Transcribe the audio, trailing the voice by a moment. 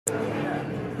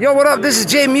Yo, what up? This is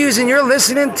Jay Muse, and you're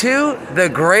listening to the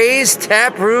Gray's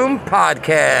Taproom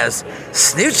Podcast.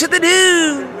 Snooch to the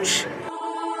douche.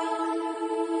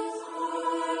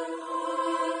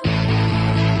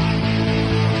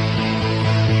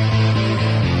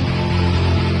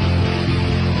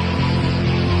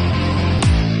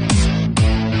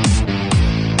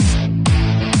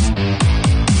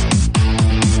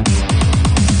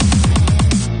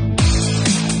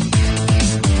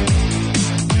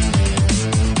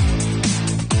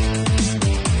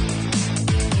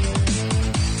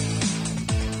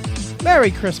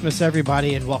 Merry Christmas,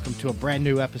 everybody, and welcome to a brand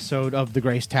new episode of the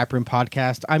Gray's Taproom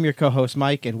Podcast. I'm your co-host,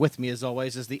 Mike, and with me, as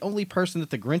always, is the only person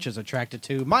that the Grinch is attracted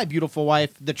to, my beautiful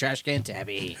wife, the Trash Can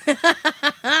Tabby.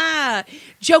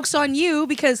 Joke's on you,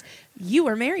 because you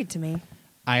are married to me.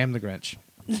 I am the Grinch.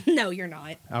 No, you're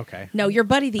not. Okay. No, you're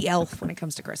Buddy the Elf when it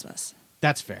comes to Christmas.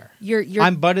 That's fair. You're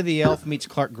I'm Buddy the Elf meets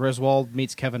Clark Griswold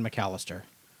meets Kevin McAllister.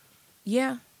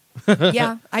 Yeah.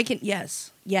 Yeah, I can.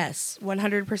 Yes.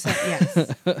 100%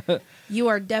 yes. You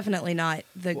are definitely not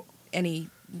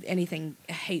anything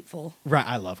hateful. Right,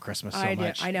 I love Christmas so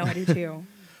much. I know, I do too.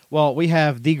 Well, we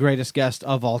have the greatest guest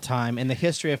of all time in the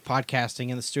history of podcasting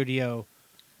in the studio,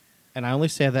 and I only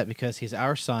say that because he's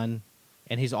our son,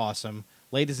 and he's awesome.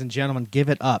 Ladies and gentlemen, give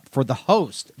it up for the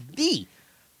host, the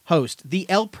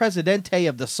El Presidente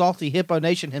of the Salty Hippo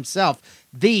Nation himself,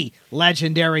 the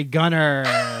legendary Gunnar.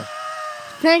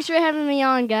 Thanks for having me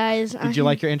on, guys. Did you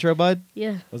like your intro, bud?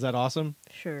 Yeah. Was that awesome?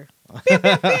 Sure.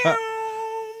 That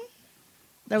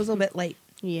was a little bit late.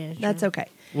 Yeah. That's okay.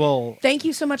 Well, Thank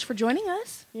you so much for joining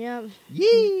us. Yep.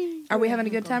 yee! Are we having a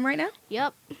good time right now?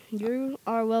 Yep. You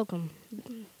are welcome.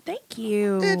 Thank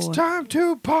you. It's time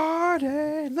to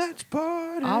party. Let's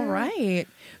party. All right.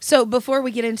 So before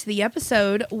we get into the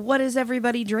episode, what is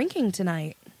everybody drinking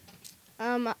tonight?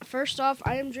 First off,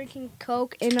 I am drinking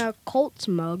Coke in a Colts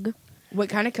mug. What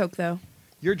kind of Coke, though?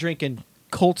 You're drinking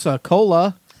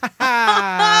Colts-a-Cola.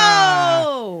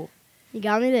 Oh! You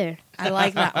got me there. I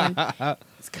like that one.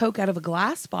 It's Coke out of a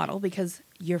glass bottle because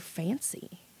you're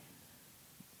fancy.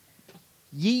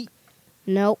 Yeet.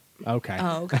 Nope. Okay.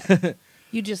 Oh, okay.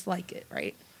 You just like it,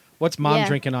 right? What's Mom Yeah.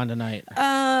 drinking on tonight?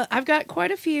 I've got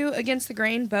quite a few Against the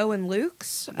Grain, Bo and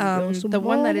Luke's. The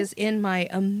one that is in my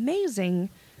amazing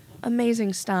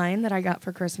stein that I got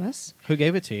for Christmas. Who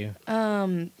gave it to you?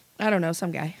 I don't know, some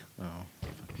guy. Oh.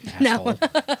 No.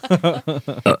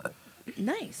 Asshole.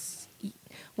 Nice.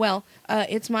 Well,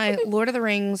 it's my Lord of the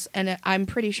Rings, and I'm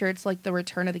pretty sure it's like the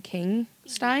Return of the King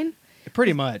stein.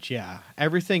 Pretty much, yeah.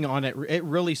 Everything on it, it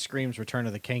really screams Return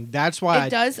of the King. That's why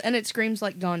It does, and it screams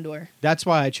like Gondor. That's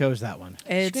why I chose that one.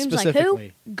 It Screams like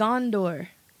specifically. Gondor.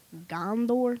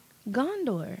 Gondor.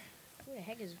 Gondor.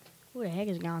 Who the heck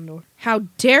is Gondor? How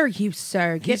dare you,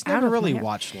 sir? Get He's out never of really my-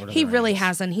 watched Lord of He the really Rings.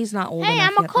 hasn't. He's not old Hey,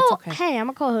 enough I'm a yet. That's okay. Hey, I'm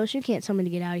a co-host. You can't tell me to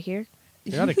get out of here.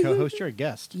 You're not a co-host, you're a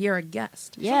guest. You're a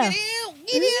guest. Yeah.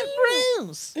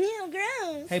 Gross. Ew,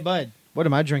 gross. Hey, bud, what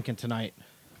am I drinking tonight?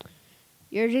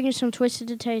 You're drinking some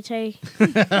Twisted Tay.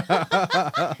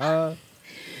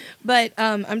 But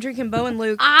I'm drinking Bo and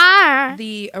Luke,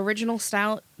 the original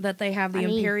stout that they have, the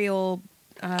Imperial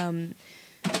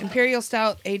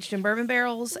Stout aged in bourbon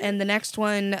barrels, and the next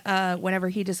one, whenever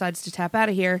he decides to tap out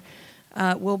of here,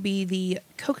 will be the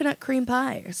coconut cream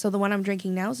pie. So the one I'm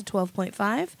drinking now is a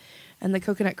 12.5, and the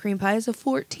coconut cream pie is a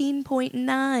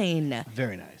 14.9.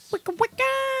 Very nice. Wicka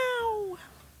wicka!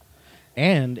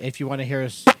 And if you want to hear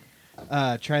us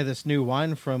try this new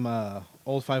wine from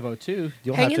Old 502,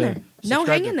 you'll Hang have in to there. No, subscribe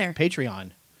hang to in there.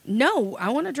 Patreon. No, I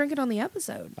want to drink it on the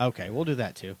episode. Okay, we'll do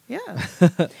that too. Yeah.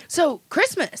 So,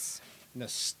 Christmas.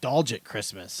 Nostalgic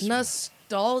Christmas.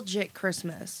 Nostalgic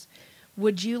Christmas.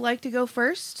 Would you like to go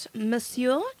first,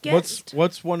 Monsieur Guest?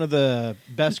 What's one of the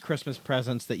best Christmas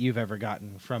presents that you've ever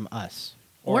gotten from us?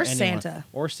 Or anyone? Santa.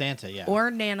 Or Santa, yeah.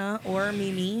 Or Nana, or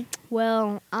Mimi.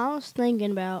 Well, I was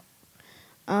thinking about,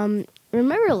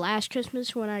 remember last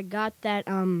Christmas when I got that,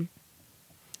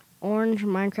 orange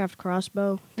Minecraft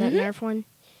crossbow, that Nerf one?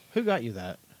 Who got you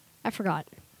that? I forgot.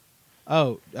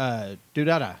 Oh,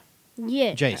 Dudada.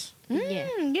 Yeah. Jace. Yeah.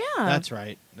 Yeah. That's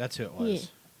right. That's who it was. Yeah.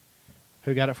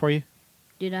 Who got it for you?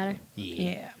 Dudada.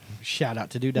 Yeah. Shout out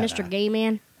to Dudada. Mr. Gay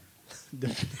Man.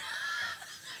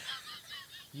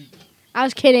 I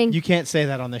was kidding. You can't say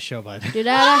that on this show, bud.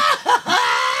 Dudada.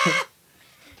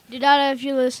 Dudada, if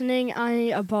you're listening, I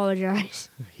apologize.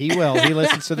 He will. He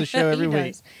listens to the show every He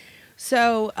week. does.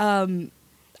 So,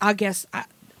 I guess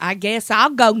I'll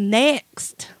go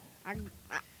next.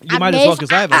 You might as well,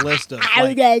 because I have a list of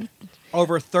like,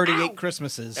 over 38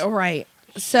 Christmases. All right.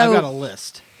 I've So got a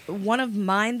list. one of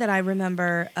mine that I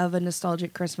remember of a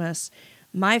nostalgic Christmas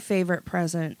My favorite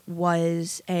present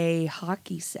was a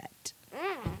hockey set.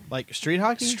 Like street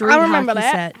hockey? Street I remember hockey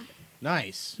that. set.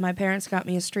 Nice. My parents got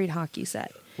me a street hockey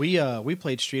set. We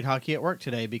played street hockey at work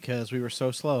today because we were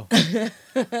so slow.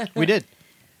 We did.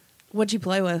 What'd you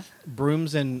play with?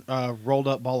 Brooms and rolled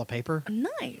up ball of paper.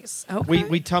 Nice. Okay.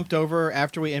 We tumped over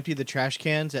after we emptied the trash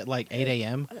cans at like 8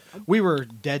 a.m. We were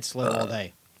dead slow all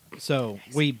day. So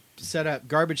we set up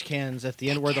garbage cans at the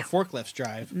end where the forklifts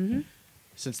drive,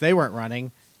 since they weren't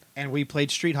running, and we played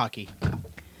street hockey.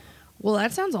 Well,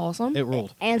 that sounds awesome. It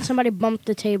ruled. And somebody bumped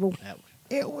the table.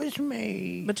 It was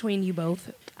me. Between you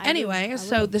both. I Anyway, would- I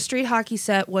so would. the street hockey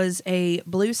set was a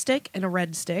blue stick and a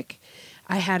red stick.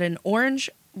 I had an orange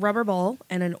rubber ball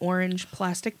and an orange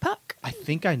plastic puck. I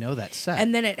think I know that set.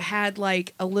 And then it had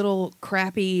like a little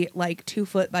crappy, like 2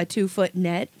 foot by 2 foot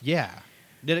net. yeah.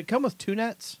 Did it come with 2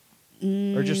 nets?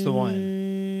 Or just the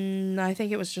one? I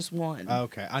think it was just one.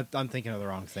 Okay. I'm thinking of the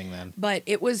wrong thing then. But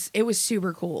it was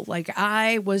super cool. Like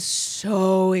I was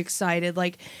so excited.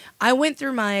 Like I went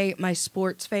through my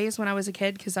sports phase when I was a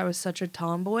kid because I was such a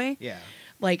tomboy. Yeah.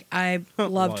 Like I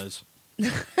loved. Was.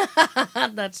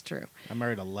 That's true. I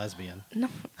married a lesbian. No,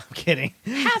 I'm kidding.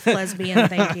 half lesbian.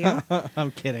 Thank you.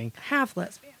 I'm kidding. Half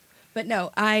lesbian. But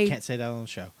no, I Can't say that on the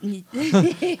show.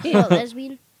 Oh,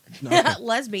 lesbian? Okay.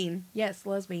 lesbian. Yes,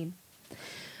 lesbian.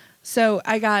 So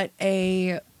I got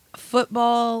a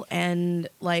football and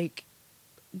like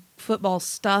football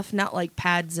stuff, not like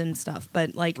pads and stuff,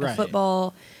 but like a Right.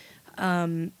 football.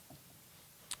 And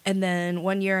then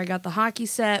one year I got the hockey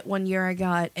set. One year I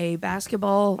got a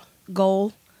basketball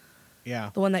goal, Yeah.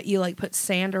 the one that you like put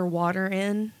sand or water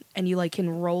in and you like can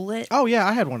roll it. Oh, yeah.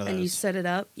 I had one of those. And you set it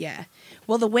up. Yeah.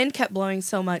 Well, the wind kept blowing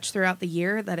so much throughout the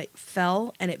year that it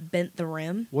fell and it bent the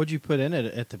rim. What'd you put in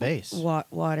it at the base?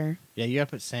 Water. Yeah, you got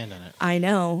to put sand in it. I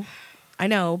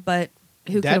know, but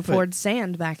who Dad could put- afford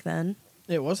sand back then?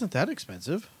 It wasn't that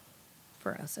expensive.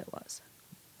 For us, it was.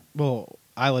 Well,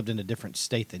 I lived in a different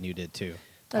state than you did, too.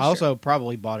 That's I also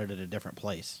probably bought it at a different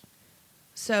place.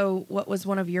 So, what was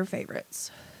one of your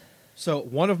favorites? So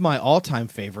one of my all-time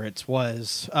favorites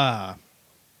was I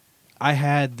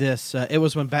had this. It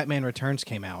was when Batman Returns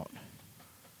came out.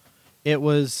 It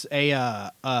was a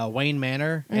Wayne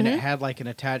Manor, and it had like an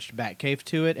attached Batcave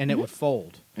to it, and it would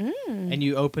fold. And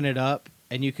you open it up,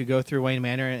 and you could go through Wayne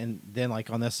Manor, and then like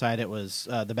on this side, it was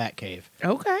the Batcave,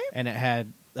 Okay. and it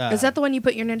had. Is that the one you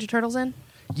put your Ninja Turtles in?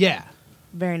 Yeah,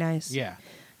 Very nice. yeah,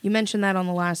 You mentioned that on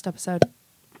the last episode.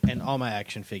 and all my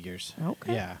action figures.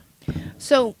 Okay. Yeah.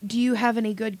 So, do you have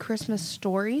any good Christmas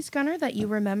stories, Gunnar, that you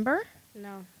remember?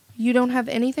 No. You don't have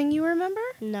anything you remember?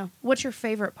 No. What's your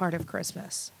favorite part of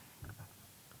Christmas?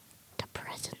 The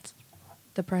presents.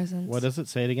 The presents. What does it?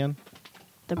 Say it again.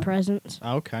 The presents.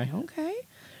 Okay. Okay.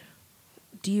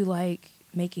 Do you like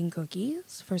making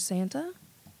cookies for Santa?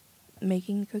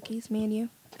 Making cookies, me and you?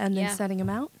 And then Yeah. setting them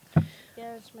out?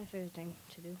 Yeah, that's my favorite thing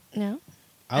to do. No?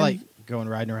 I like going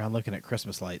riding around looking at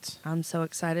Christmas lights. I'm so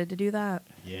excited to do that.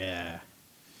 Yeah.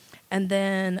 And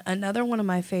then another one of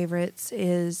my favorites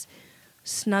is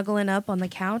snuggling up on the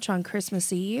couch on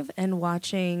Christmas Eve and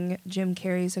watching Jim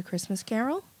Carrey's A Christmas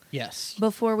Carol Yes.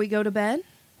 before we go to bed.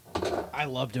 I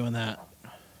love doing that.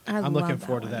 I'm I'm looking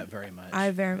forward to that very much.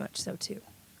 I very much so too.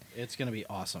 It's going to be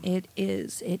awesome. It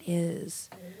is. It is.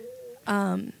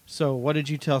 So, what did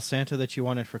you tell Santa that you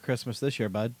wanted for Christmas this year,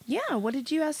 bud? Yeah, what did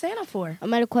you ask Santa for? I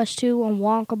made a Quest 2 on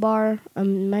Wonka Bar,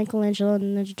 Michelangelo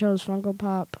and Ninja Turtles Funko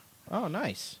Pop. Oh,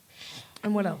 nice.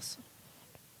 And what else?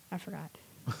 I forgot.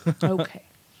 Okay.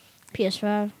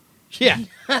 PS5. Yeah.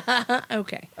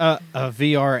 Okay. A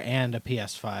VR and a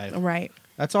PS5. Right.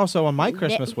 That's also on my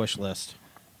Christmas wish list.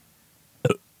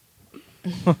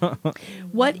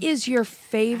 What is your one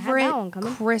favorite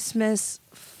coming. Christmas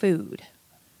food?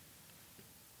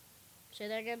 Say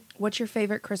that again. What's your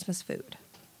favorite Christmas food?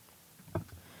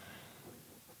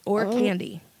 Or Oh.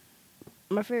 candy?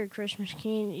 My favorite Christmas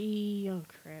candy. Oh,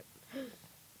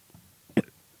 crap.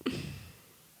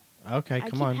 Okay, I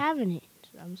come keep on. having it.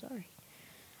 I'm sorry.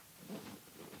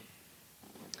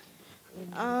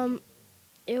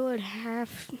 It would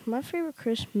have my favorite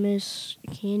Christmas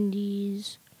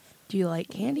candies. Do you like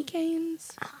candy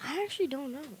canes? I actually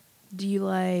don't know. Do you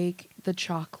like the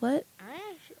chocolate?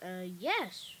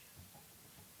 Yes.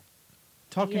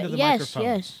 Talking to the yes, microphone.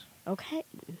 yes. Okay.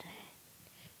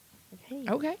 Okay.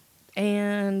 Okay.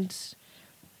 And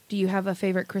do you have a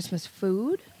favorite Christmas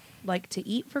food? Like to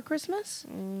eat for Christmas?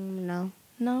 No.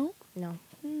 No? No.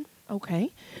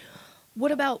 Okay.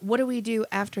 What do we do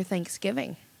after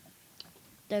Thanksgiving?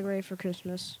 Decorate for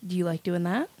Christmas. Do you like doing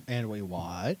that? And we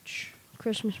watch.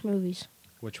 Christmas movies.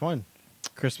 Which one?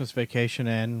 Christmas Vacation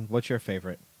and what's your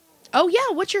favorite? Oh,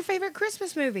 yeah. What's your favorite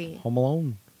Christmas movie? Home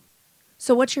Alone.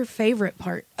 So what's your favorite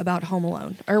part about Home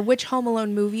Alone? Or which Home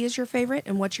Alone movie is your favorite,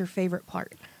 and what's your favorite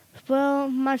part? Well,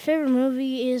 my favorite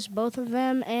movie is both of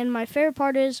them, and my favorite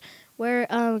part is where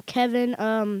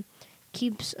Kevin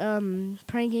keeps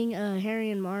pranking Harry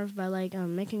and Marv by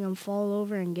making them fall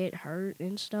over and get hurt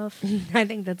and stuff. I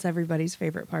think that's everybody's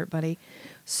favorite part, buddy.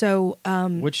 So,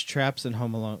 Which traps in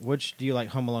Home Alone? Which do you like,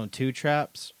 Home Alone 2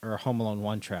 traps or Home Alone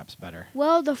 1 traps better?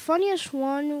 Well, the funniest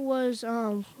one was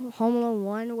Home Alone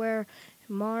 1, where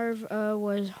Marv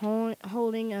was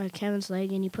holding Kevin's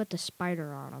leg and he put the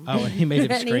spider on him. Oh, and he made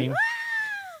him And he- scream.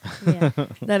 Yeah.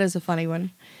 that is a funny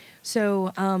one.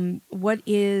 So, what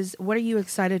are you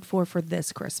excited for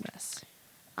this Christmas?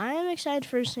 I am excited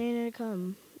for Santa to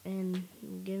come and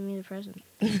give me the present.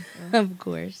 Of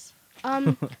course.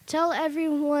 Tell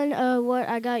everyone what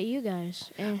I got you guys.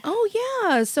 Oh,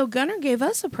 yeah. So Gunnar gave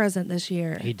us a present this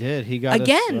year. He did. He got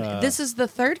Again, us, this is the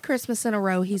third Christmas in a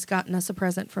row he's gotten us a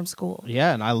present from school.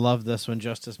 Yeah, and I love this one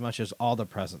just as much as all the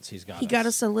presents he's got. He got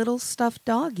us a little stuffed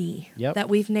doggy that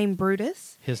we've named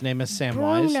Brutus. His name is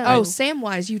Bruno. Samwise. Oh,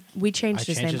 Samwise. We changed I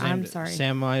his changed name. I'm sorry.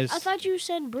 Samwise. I thought you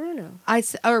said Bruno.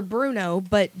 Or Bruno,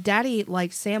 but Daddy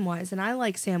likes Samwise, and I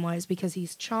like Samwise because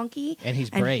he's chonky And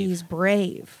he's brave. he's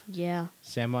brave. Yeah.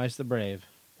 Samwise the Brave.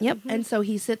 Yep. And so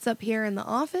he sits up here in the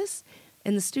office,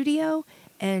 in the studio,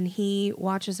 and he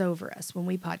watches over us when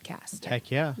we podcast.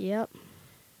 Heck yeah. Yep.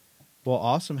 Well,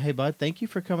 awesome. Hey, bud, thank you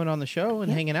for coming on the show and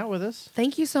Yep. hanging out with us.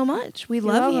 Thank you so much. We You're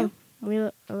love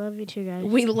welcome. I love you too, guys. you.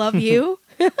 We love you.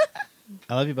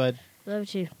 I love you, bud. love you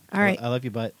too. All right. I love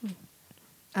you, bud.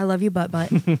 I love you, butt.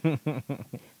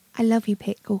 I love you,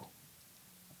 Pickle.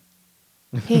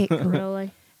 Pickle.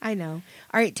 Really? I know.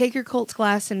 All right, take your Colts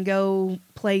class and go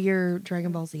play your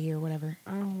Dragon Ball Z or whatever.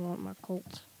 I don't want my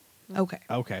Colts. Okay.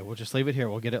 Okay, we'll just leave it here.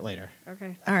 We'll get it later.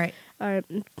 Okay. All right. All right.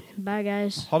 Bye,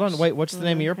 guys. Hold on. Wait, what's the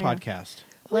name of your Hang on. podcast?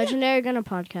 Legendary Gunnar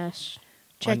Podcast.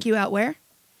 Check you out where?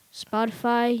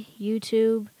 Spotify,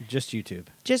 YouTube. Just YouTube.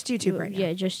 Just YouTube right now.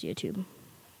 Yeah, just YouTube.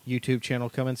 YouTube channel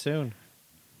coming soon.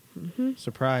 Mm-hmm.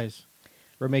 Surprise.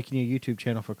 We're making you a YouTube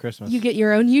channel for Christmas. You get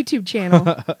your own YouTube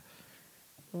channel.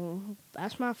 Well,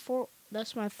 that's my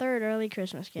third early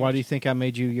Christmas gift. Why do you think I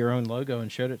made you your own logo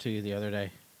and showed it to you the other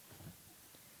day?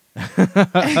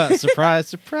 Surprise,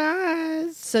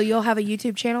 surprise. So you'll have a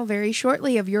YouTube channel very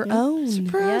shortly of your own.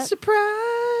 Surprise, Yep.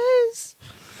 surprise.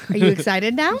 Are you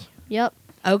excited now? Yep.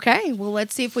 Okay. Well,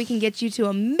 let's see if we can get you to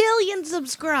 1 million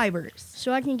subscribers.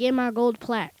 So I can get my gold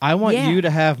plaque. I want Yeah. you to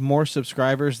have more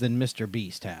subscribers than Mr.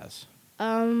 Beast has.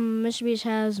 Mr. Beast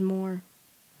has more.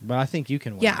 But I think you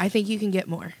can win. Yeah, I think you can get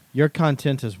more. Your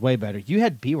content is way better. You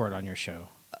had B-Word on your show.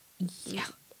 Yeah.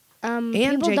 People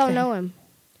Jake don't the- know him.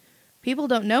 People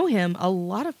don't know him. A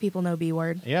lot of people know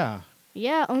B-Word. Yeah.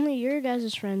 Yeah, only your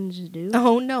guys' friends do.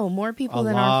 Oh, no. More people A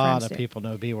than our lot friends of do. people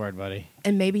know B-Word, buddy.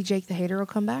 And maybe Jake the Hater will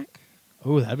come back.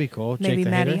 Ooh, that'd be cool. Maybe Jake the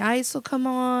Maddie Hater. Ice will come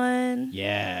on.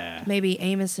 Yeah. Maybe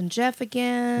Amos and Jeff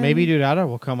again. Maybe Dudada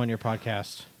will come on your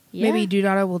podcast. Yeah. Maybe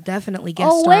Dudada will definitely guest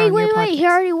Oh, star wait, on your wait. He podcast.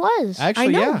 already was. Actually,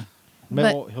 know. yeah.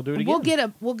 Maybe But he'll do it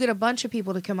again. We'll get a bunch of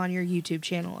people to come on your YouTube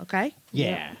channel, okay?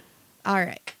 Yeah. All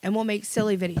right. And we'll make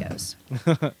silly videos.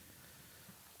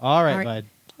 All right, All right. bud.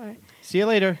 All right. See you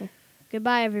later.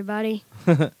 Goodbye, everybody.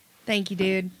 Thank you,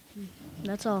 dude.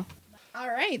 That's all. All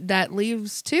right. That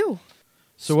leaves 2.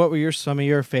 So, what were some of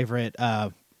your favorite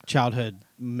childhood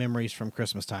memories from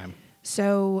Christmas time?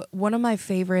 So one of my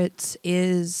favorites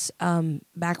is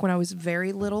back when I was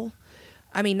very little.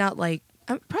 I mean, not like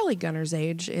probably Gunnar's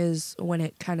age is when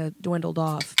it kind of dwindled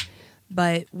off.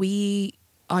 But we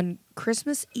on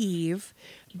Christmas Eve,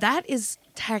 that is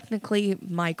technically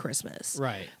my Christmas.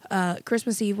 Right.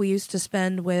 Christmas Eve we used to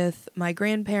spend with my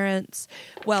grandparents.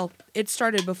 Well, it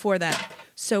started before that.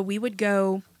 So we would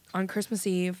go on Christmas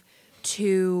Eve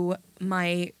to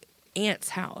my aunt's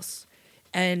house.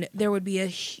 And there would be a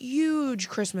huge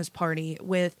Christmas party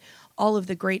with all of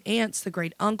the great aunts, the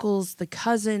great uncles, the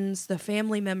cousins, the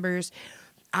family members.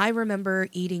 I remember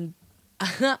eating,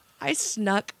 I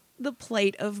snuck the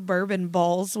plate of bourbon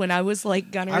balls when I was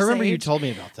like Gunner's I remember you age. told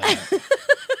me about that.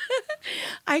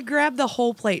 I grabbed the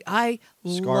whole plate. I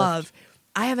Scarfed.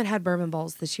 I haven't had bourbon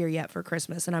balls this year yet for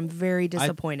Christmas, and I'm very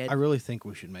disappointed. I really think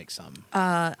we should make some.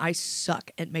 I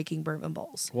suck at making bourbon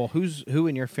balls. Well, who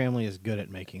in your family is good at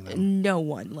making them? No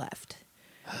one left.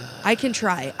 I can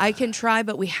try,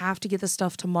 but we have to get the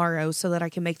stuff tomorrow so that I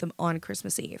can make them on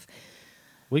Christmas Eve.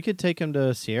 We could take them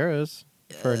to Sierra's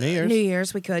for New Year's. New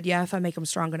Year's, we could, yeah, if I make them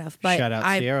strong enough. But Shout out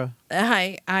Sierra.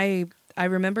 I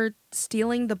remember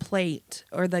stealing the plate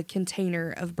or the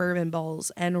container of bourbon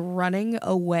balls and running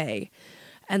away.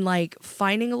 and like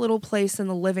finding a little place in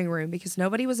the living room because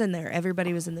nobody was in there.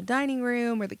 Everybody was in the dining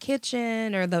room or the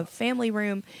kitchen or the family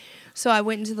room. So I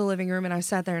went into the living room and I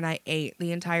sat there and I ate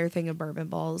the entire thing of bourbon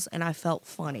balls and I felt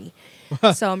funny.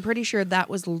 So I'm pretty sure that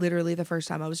was literally the first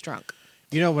time I was drunk.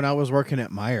 You know, when I was working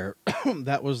at Meijer,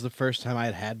 that was the first time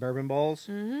I had bourbon balls.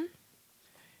 Mm-hmm.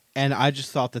 And I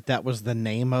just thought that was the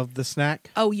name of the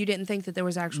snack. Oh, you didn't think that there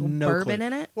was actual bourbon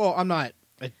in it? Well, I'm not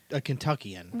a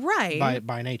Kentuckian. Right.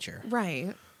 By nature.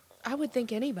 Right. I would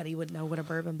think anybody would know what a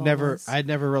bourbon ball was. I'd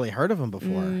never really heard of them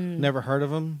before. Never heard of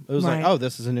them. It was Right. like, oh,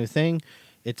 this is a new thing.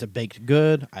 It's a baked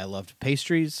good. I loved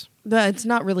pastries. But it's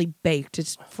not really baked.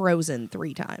 It's frozen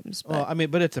 3 times. But, Well, I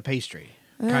mean, but it's a pastry.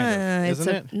 Kind of.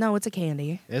 Isn't it? No, it's a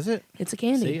candy. Is it? It's a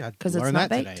candy. See, I because it's learned not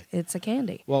that baked. today. It's a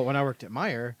candy. Well, when I worked at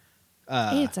Meijer,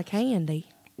 It's a candy.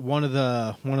 one of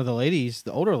the ladies,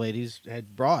 the older ladies,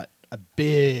 had brought a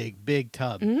big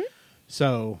tub. Mhm.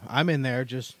 So I'm in there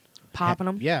just Popping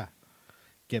them. Yeah.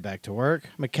 Get back to work.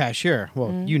 I'm a cashier.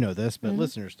 Well, you know this, but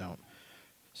listeners don't.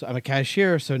 So I'm a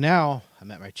cashier. So now I'm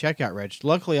at my checkout register.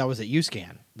 Luckily, I was at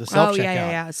UScan, the self-checkout. Oh,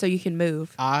 yeah. So you can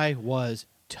move. I was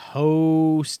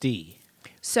toasty.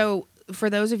 So for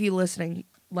those of you listening,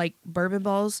 like bourbon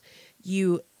balls,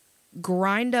 you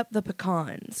grind up the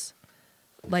pecans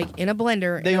like in a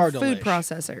blender They in are a food delish.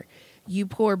 processor. You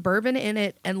pour bourbon in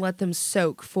it and let them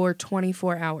soak for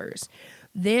 24 hours.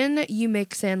 Then you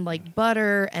mix in like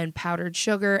butter and powdered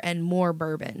sugar and more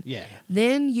bourbon. Yeah.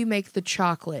 Then you make the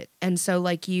chocolate. And so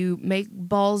like you make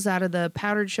balls out of the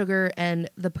powdered sugar and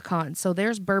the pecans. So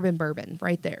there's bourbon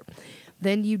right there.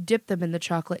 Then you dip them in the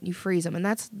chocolate and you freeze them. And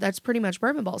that's pretty much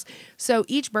bourbon balls. So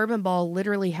each bourbon ball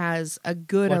literally has a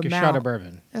good Like amount. a shot of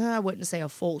bourbon. I wouldn't say a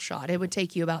full shot. It would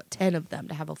take you about 10 of them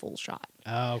to have a full shot.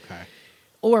 Oh, okay.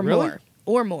 Or Really? more.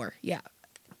 Or more, yeah.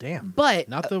 Damn. But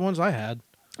Not the ones I had.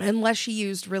 unless she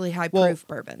used really high Well, proof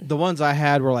bourbon. The ones I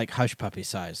had were like hush puppy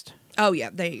sized. Oh, yeah.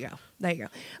 There you go.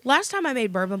 Last time I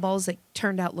made bourbon balls, it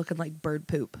turned out looking like bird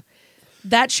poop.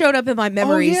 That showed up in my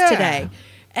memories yeah. today.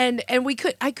 And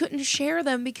I couldn't share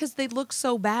them because they looked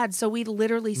so bad. So we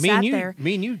literally Me sat and you, there.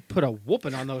 me and you put a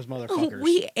whooping on those motherfuckers.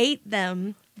 We ate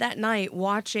them that night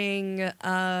watching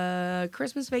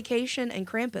Christmas Vacation and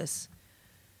Krampus.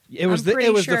 It was I'm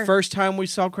pretty the sure. first time we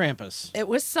saw Krampus. It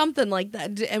was something like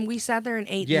that. And we sat there and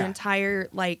ate the Yeah. entire,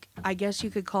 like, I guess you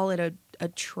could call it a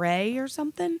tray or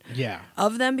something Yeah.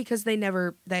 of them because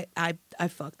I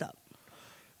fucked up.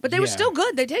 But they were Yeah. still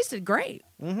good. They tasted great.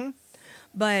 Mm-hmm.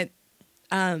 But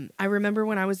I remember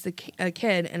when I was a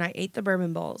kid and I ate the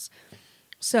bourbon balls.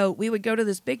 So we would go to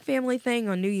this big family thing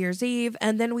on New Year's Eve,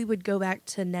 and then we would go back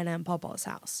to Nana and Papa's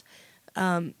house.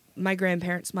 My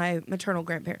grandparents, my maternal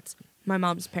grandparents, my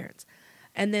mom's parents.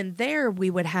 And then there we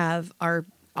would have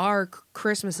our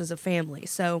Christmas as a family.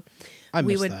 So I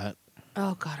we miss would. that.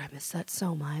 Oh God, I miss that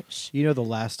so much. You know, the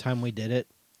last time we did it,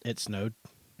 it snowed.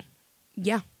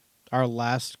 Yeah, Our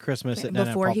last Christmas at Nana and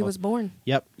before he Papa. was born.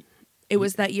 Yep. It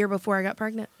was that year before I got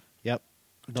pregnant. Yep.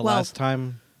 The 12. last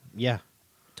time. Yeah.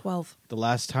 12. The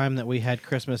last time that we had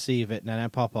Christmas Eve at Nana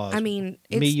and Papa's. I mean,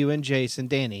 me, you, and Jace and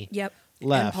Danny. Yep.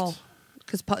 Left. And Paul,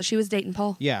 because she was dating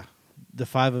Paul, Yeah. The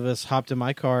 5 of us hopped in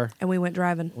my car. and we went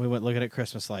driving. We went looking at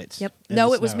Christmas lights. Yep. in No,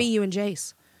 the it was snow. me, you, and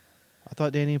Jace. I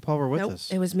thought Danny and Paul were with Nope.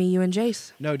 us. It was me, you, and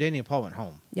Jace. No, Danny and Paul went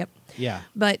home. Yep. Yeah.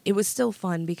 But it was still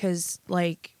fun because,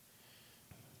 like,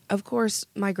 of course,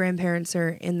 my grandparents are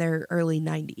in their early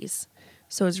 90s.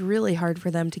 So it's really hard for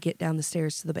them to get down the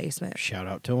stairs to the basement. Shout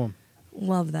out to him.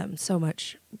 Love them so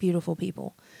much. Beautiful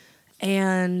people.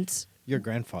 And Your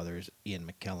grandfather is Ian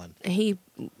McKellen.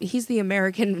 he's the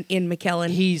American Ian McKellen.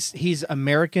 He's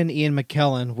American Ian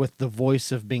McKellen with the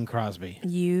voice of Bing Crosby.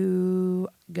 You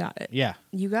got it. Yeah.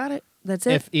 You got it. That's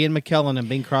it. If Ian McKellen and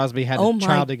Bing Crosby had Oh a my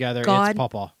child together, God. it's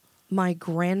Pawpaw. My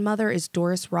grandmother is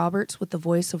Doris Roberts with the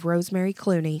voice of Rosemary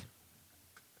Clooney.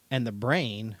 And the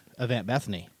brain of Aunt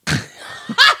Bethany.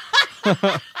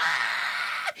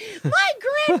 My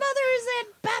grandmother is Aunt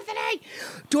Bethany.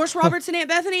 Doris Roberts and Aunt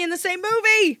Bethany in the same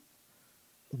movie.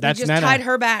 That's we just Nana. tied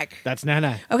her back. That's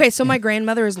Nana. Okay, so my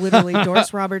grandmother is literally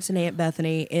Doris Roberts and Aunt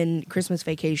Bethany in Christmas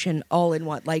Vacation all in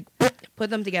one. Like, put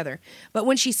them together. But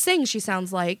when she sings, she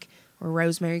sounds like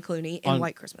Rosemary Clooney in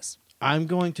White Christmas. I'm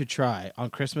going to try on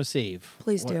Christmas Eve.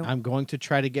 Please do. I'm going to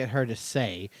try to get her to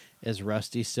say, "Is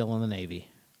Rusty still in the Navy?"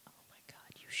 Oh my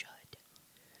God, you should.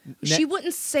 She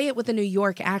wouldn't say it with a New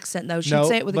York accent, though. She'd No,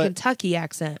 say it with a but- Kentucky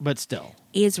accent. But still.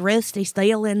 Is Rusty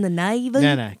still in the Navy?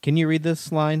 Nana, can you read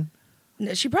this line?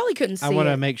 No, she probably couldn't see I want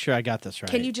to it. make sure I got this right.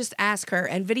 Can you just ask her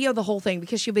and video the whole thing?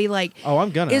 Because she'll be like, Oh,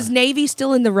 I'm gonna. is Navy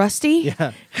still in the Rusty?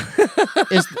 Yeah.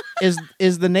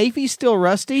 is the Navy still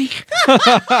rusty?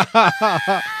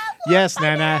 Yes,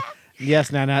 Nana.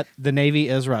 Yes, Nana, the Navy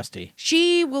is rusty.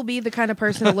 She will be the kind of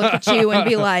person to look at you and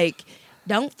be like,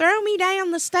 don't throw me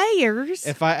down the stairs.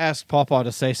 If I asked Pawpaw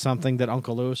to say something that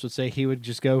Uncle Lewis would say, he would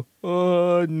just go,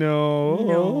 "Oh no."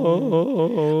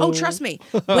 Oh, trust me.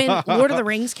 When Lord of the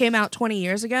Rings came out 20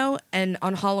 years ago, and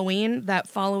on Halloween, that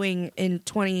following in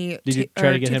Did you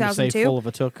try to get him to say 2002, "full of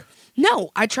a took"?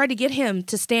 No, I tried to get him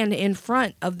to stand in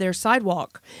front of their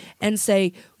sidewalk and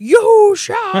say, "You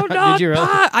shall not you really?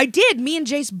 pass." I did. Me and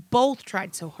Jace both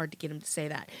tried so hard to get him to say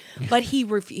that, but he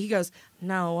goes,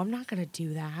 "No, I'm not gonna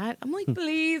do that." I'm like,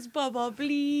 "Please, Bubba,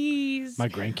 please." My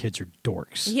grandkids are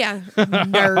dorks. Yeah,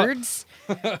 nerds,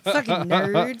 fucking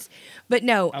nerds. But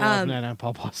no, I love Nana and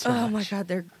Pawpaw so oh much. my god,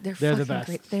 they're They're fucking the best.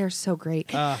 great. They are so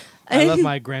great. I love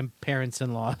my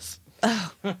grandparents-in-laws.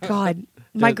 God,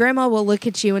 my grandma will look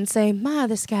at you and say, "Ma,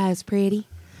 the sky is pretty,"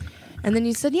 and then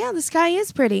you said, "Yeah, the sky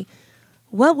is pretty."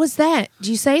 What was that? Did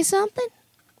you say something?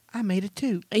 I made it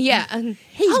too. Yeah, and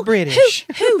He's British.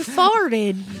 Who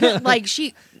farted? Like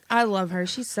I love her.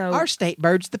 She's so. Our state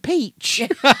bird's the peach.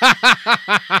 Nana!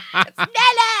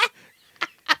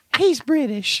 He's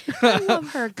British. I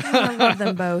love her. God, I love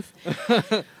them both.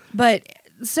 But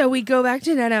so we go back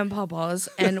to Nana and Pawpaw's,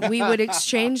 and we would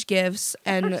exchange gifts.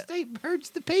 Our And state bird's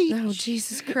the peach. oh,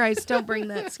 Jesus Christ! Don't bring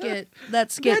that skit.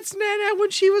 That skit. That's Nana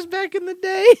when she was back in the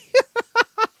day.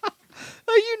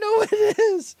 Oh, you know what it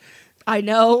is. I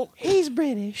know. He's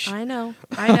British. I know.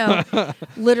 I know.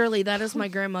 Literally, that is my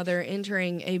grandmother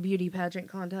entering a beauty pageant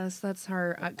contest. That's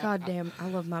her. God damn, I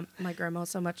love my grandma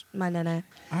so much. My nana.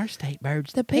 Our state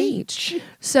bird's The peach.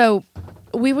 So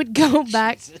we would go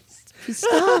back.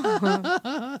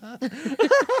 Stop.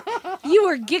 You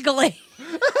were giggling.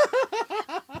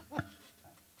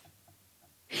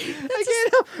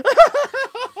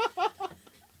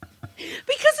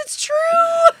 Because it's true.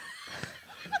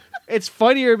 It's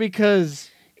funnier because,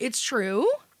 It's true.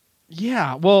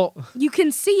 yeah, well, You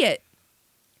can see it.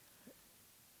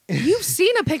 You've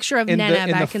seen a picture of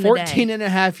Nana back in the 14 day. and a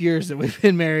half years that we've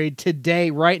been married, today,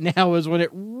 right now, is when it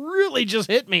really just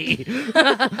hit me.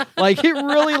 Like, it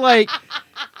really, like,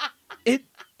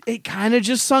 it kind of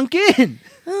just sunk in.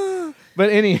 But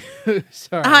anywho,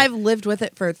 sorry. I've lived with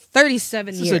it for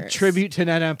 37 This years. is a tribute to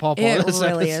Nana and Pawpaw. It this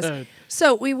really episode. is.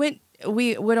 So we would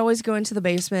always go into the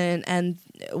basement, and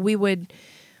we would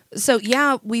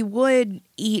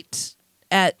eat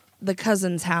at the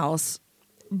cousin's house,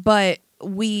 but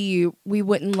we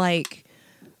wouldn't like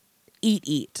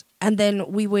eat. And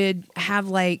then we would have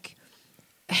like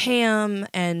ham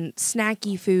and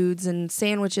snacky foods and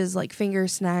sandwiches, like finger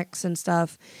snacks and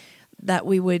stuff that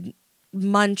we would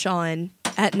munch on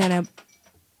at Nana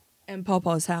and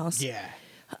Pawpaw's house. Yeah.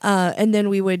 And then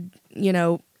we would,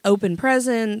 open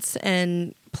presents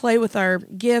and play with our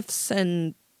gifts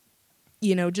and,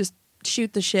 just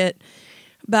shoot the shit.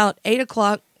 About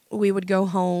 8:00, we would go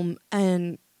home,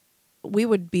 and we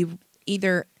would be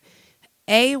either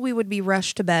A, we would be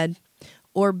rushed to bed,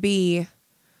 or B,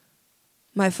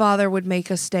 my father would make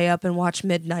us stay up and watch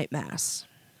Midnight Mass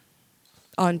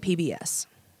on PBS.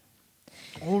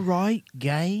 All right,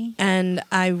 gay. And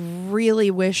I really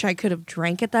wish I could have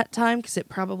drank at that time, because it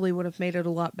probably would have made it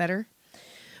a lot better.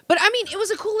 But I mean, it was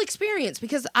a cool experience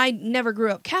because I never grew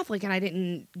up Catholic and I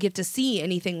didn't get to see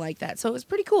anything like that. So it was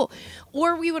pretty cool.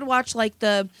 Or we would watch like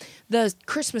the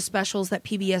Christmas specials that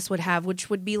PBS would have, which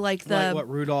would be like the Like what,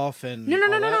 Rudolph and no,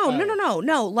 all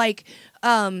that? like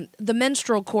the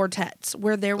minstrel quartets,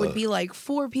 where there would be like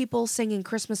 4 people singing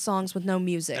Christmas songs with no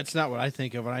music. That's not what I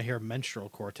think of when I hear minstrel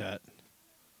quartet.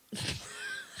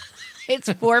 It's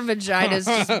 4 vaginas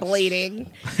just bleeding.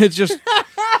 It's just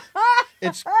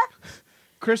it's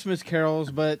Christmas carols,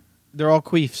 but they're all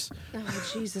queefs. Oh,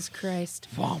 Jesus Christ.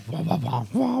 Oh Oh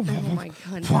my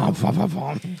God.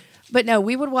 No. But no,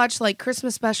 we would watch like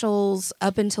Christmas specials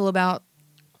up until about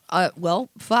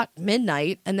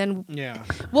midnight, and then Yeah.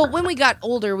 when we got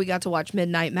older, we got to watch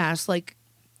Midnight Mass. Like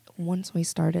once we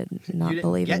started not didn't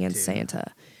believing get in to.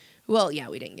 Santa. Well, yeah,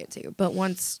 we didn't get to, but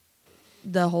once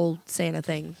the whole Santa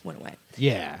thing went away.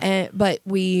 Yeah. But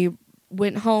we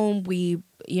went home. We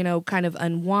kind of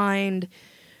unwind.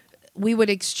 We would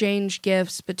exchange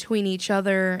gifts between each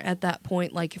other at that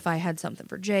point, like if I had something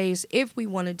for Jace, if we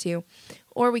wanted to,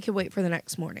 or we could wait for the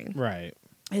next morning. Right.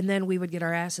 And then we would get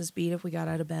our asses beat if we got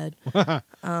out of bed.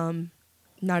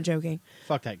 Not joking.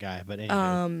 Fuck that guy, but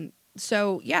anyway.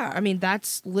 So, yeah, I mean,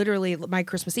 that's literally my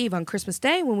Christmas Eve. On Christmas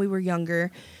Day, when we were younger,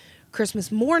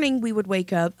 Christmas morning, we would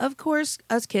wake up. Of course,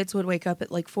 us kids would wake up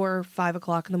at like 4 or 5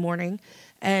 o'clock in the morning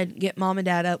and get mom and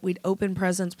dad up. We'd open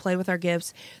presents, play with our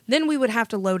gifts. Then we would have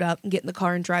to load up and get in the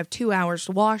car and drive 2 hours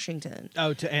to Washington.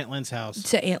 Oh, to Aunt Lynn's house.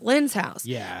 To Aunt Lynn's house.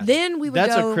 Yeah. Then we would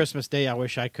That's go. a Christmas day I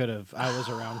wish I was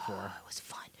around for. It was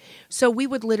fun. So we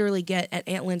would literally get at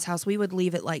Aunt Lynn's house. We would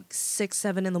leave at like 6,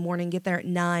 7 in the morning, get there at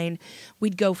 9.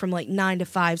 We'd go from like 9 to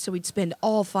 5. So we'd spend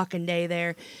all fucking day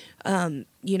there.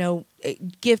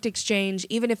 Gift exchange,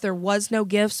 even if there was no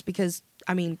gifts, because,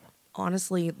 I mean,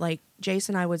 honestly, like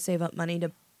Jason and I would save up money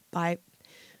to buy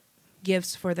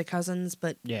gifts for the cousins,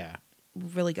 but Yeah.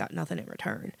 really got nothing in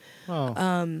return.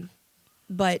 Oh.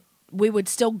 But we would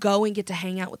still go and get to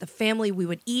hang out with the family. We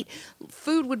would eat.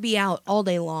 Food would be out all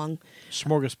day long.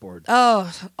 Smorgasbord.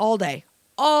 Oh, all day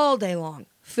long.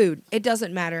 Food. It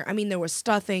doesn't matter. I mean, there was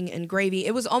stuffing and gravy.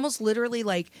 It was almost literally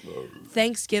like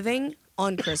Thanksgiving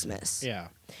on Christmas. Yeah.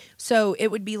 So it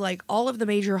would be like all of the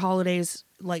major holidays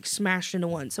like smashed into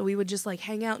one. So we would just like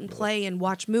hang out and play and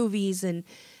watch movies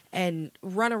and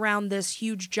run around this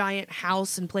huge giant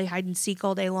house and play hide and seek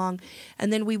all day long.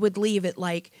 And then we would leave at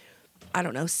like, I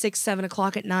don't know, 6, 7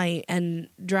 o'clock at night and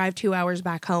drive 2 hours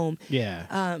back home.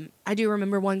 Yeah. I do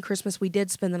remember one Christmas we did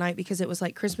spend the night because it was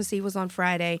like Christmas Eve was on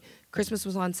Friday, Christmas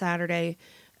was on Saturday.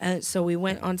 So we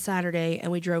went on Saturday and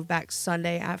we drove back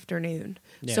Sunday afternoon.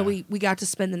 Yeah. So we got to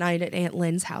spend the night at Aunt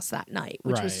Lynn's house that night,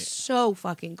 which was Right. so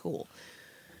fucking cool.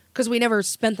 Because we never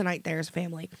spent the night there as a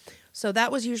family. So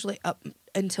that was usually up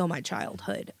until my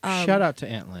childhood. Shout out to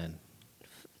Aunt Lynn.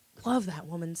 Love that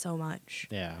woman so much.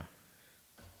 Yeah.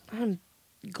 I'm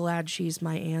glad she's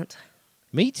my aunt.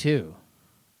 Me too.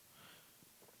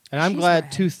 And I'm She's glad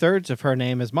rad. 2/3 of her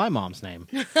name is my mom's name.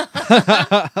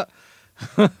 Yeah.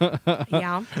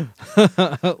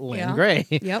 Lynn Yeah. Gray.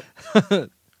 Yep.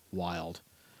 Wild.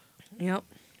 Yep.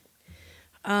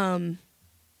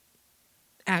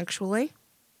 Actually,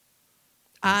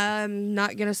 I'm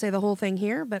not going to say the whole thing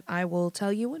here, but I will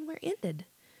tell you when we're ended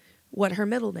what her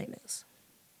middle name is.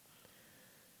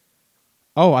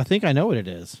 Oh, I think I know what it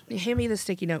is. Hand me the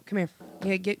sticky note. Come here.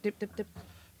 Yeah, get dip, dip, dip.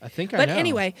 I think I But know.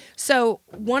 anyway, so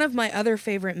one of my other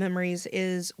favorite memories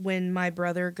is when my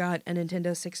brother got a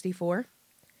Nintendo 64.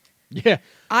 Yeah.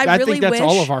 I really think that's wish,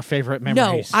 all of our favorite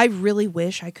memories. No, I really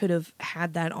wish I could have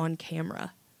had that on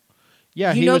camera.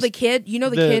 Yeah, You he know was the kid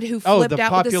who flipped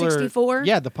out with the 64?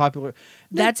 Yeah, the popular.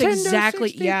 That's Nintendo exactly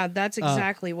 60. that's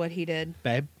exactly what he did.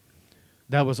 Babe,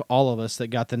 that was all of us that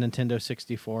got the Nintendo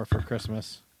 64 for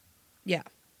Christmas. Yeah.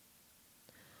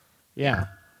 Yeah.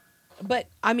 But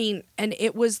I mean, and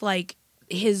it was like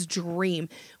his dream.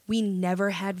 We never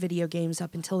had video games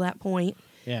up until that point.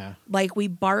 Yeah. Like we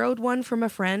borrowed one from a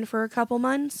friend for a couple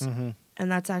months. Mm-hmm.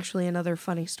 And that's actually another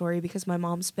funny story because my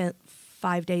mom spent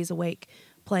 5 days awake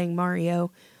playing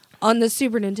Mario on the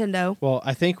Super Nintendo. Well,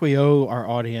 I think we owe our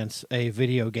audience a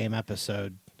video game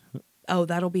episode. Oh,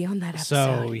 that'll be on that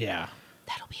episode. So, yeah.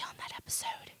 That'll be on that episode.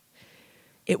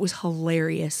 It was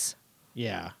hilarious.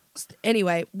 Yeah.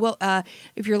 Anyway, well,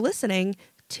 if you're listening,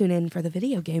 tune in for the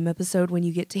video game episode when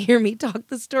you get to hear me talk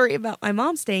the story about my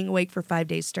mom staying awake for 5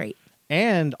 days straight.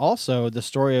 And also the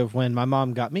story of when my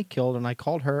mom got me killed and I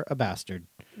called her a bastard.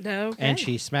 Okay. And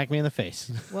she smacked me in the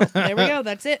face. Well, there we go.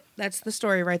 That's it. That's the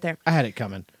story right there. I had it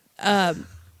coming.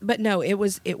 But no, it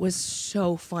was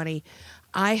so funny.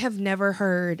 I have never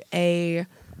heard a.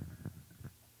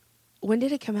 When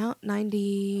did it come out?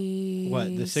 90.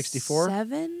 What, the 64?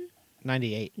 7?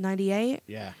 98. 98?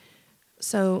 Yeah.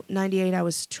 So 98, I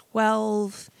was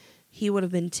 12. He would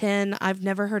have been 10. I've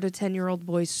never heard a 10-year-old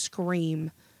boy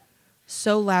scream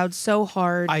so loud, so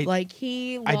hard. Like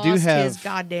he lost his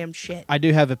goddamn shit. I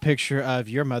do have a picture of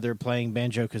your mother playing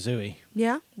Banjo-Kazooie.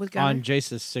 Yeah? With Gunnar? On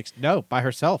Jace's 6th. No, by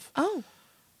herself. Oh.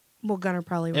 Well, Gunnar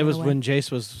probably It was when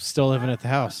Jace was still living at the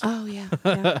house. Oh, yeah.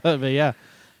 Yeah. But yeah.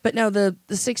 But no, the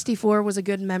 64 was a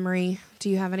good memory.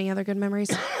 Do you have any other good memories?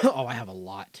 Oh, I have a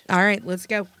lot. All right, let's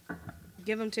go.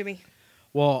 Give them to me.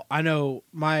 Well, I know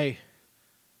my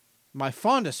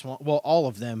fondest one, well, all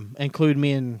of them include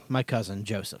me and my cousin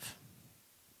Joseph.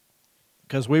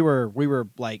 Because we were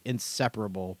like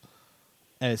inseparable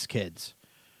as kids.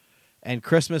 And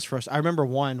Christmas for us, I remember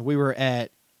we were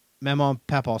at my mom and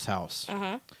papa's house.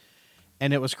 Uh-huh.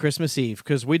 And it was Christmas Eve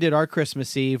because we did our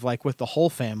Christmas Eve like with the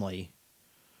whole family.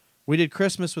 We did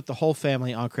Christmas with the whole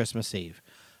family on Christmas Eve.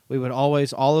 We would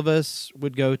always, all of us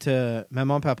would go to my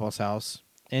mom and papa's house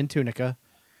in Tunica.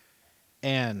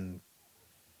 And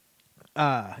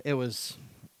it was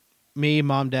me,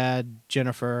 mom, dad,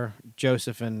 Jennifer,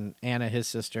 Joseph, and Anna, his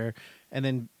sister, and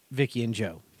then Vicky and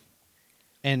Joe.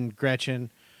 And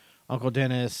Gretchen, Uncle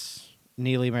Dennis,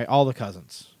 Neely, Mary, all the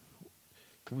cousins.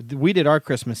 we did our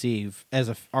Christmas Eve as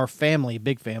our family,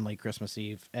 big family Christmas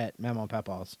Eve at Mama and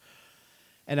Papa's.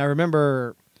 And I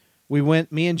remember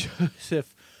me and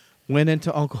Joseph went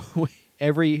into Uncle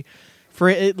for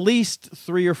at least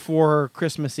 3 or 4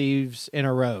 Christmas Eves in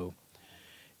a row.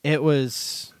 It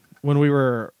was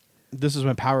this is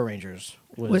when Power Rangers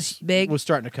was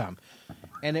starting to come.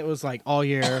 And it was like all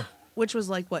year. Which was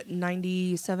like, what,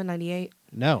 97, 98?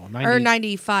 No, 90, or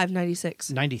 95,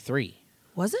 96. 93.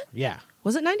 Was it? Yeah.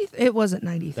 Was it 90? It wasn't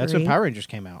 93. That's when Power Rangers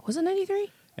came out. Was it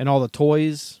 93? And all the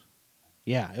toys.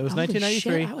 Yeah, it was Holy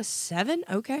 1993. Shit, I was 7?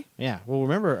 Okay. Yeah. Well,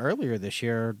 remember earlier this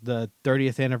year, the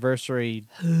 30th anniversary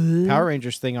Power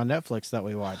Rangers thing on Netflix that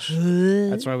we watched.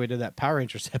 That's why we did that Power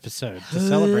Rangers episode to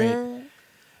celebrate.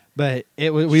 But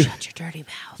it was Shut your dirty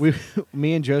mouth.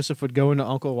 Me and Joseph would go into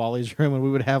Uncle Wally's room and we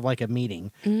would have like a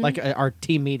meeting, like our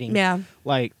team meeting. Yeah.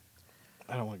 Like,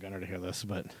 I don't want Gunnar to hear this,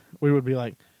 but we would be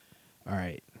like, all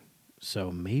right,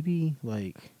 so maybe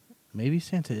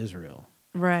Santa is real.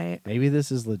 Right. Maybe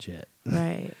this is legit.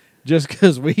 Right. Just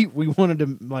because we wanted to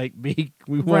to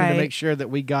Right. make sure that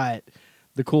we got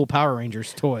the cool Power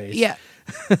Rangers toys. Yeah.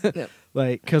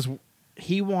 Like, because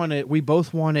we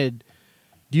both wanted.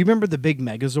 Do you remember the big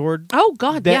Megazord? Oh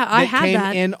God, yeah, I had came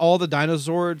that. in all the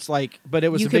dinosaurs, but it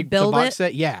was You a could big build box it?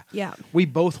 set. Yeah, Yeah. We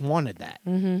both wanted that.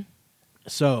 Mm-hmm.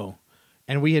 So,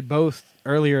 and we had both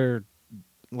earlier,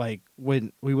 like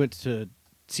when we went to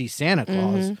see Santa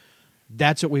Claus.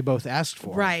 That's what we both asked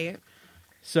for. Right.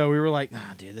 So we were like,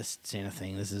 nah, dude, this Santa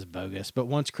thing, this is bogus. But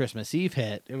once Christmas Eve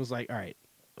hit, it was like, all right,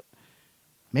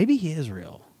 maybe he is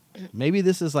real. Maybe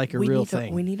this is like a real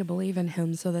thing. We need to believe in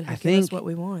him so that he I can give us think- what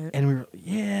we want. And we were,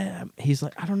 yeah. He's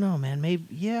like, I don't know, man. Maybe,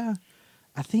 yeah.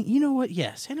 I think, you know what?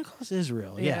 Yeah, Santa Claus is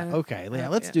real. Yeah, Yeah. okay. Yeah,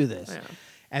 let's do this. Yeah.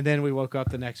 And then we woke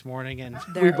up the next morning and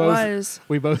There it was.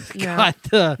 we both Yeah. got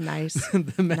the Nice.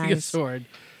 the Mega Nice. Sword.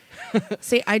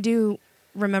 See, I do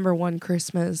remember one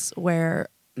Christmas where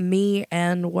me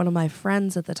and one of my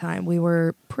friends at the time, we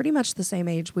were pretty much the same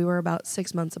age. We were about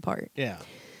 6 months apart. Yeah.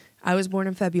 I was born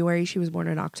in February. She was born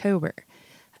in October.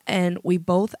 And we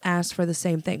both asked for the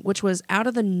same thing, which was out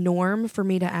of the norm for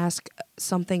me to ask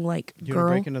something like Do you want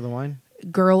to break into the wine?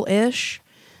 girl-ish.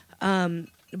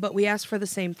 But we asked for the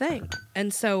same thing.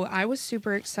 And so I was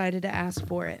super excited to ask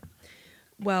for it.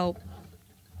 Well,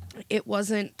 it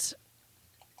wasn't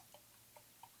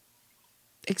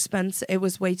expensive. It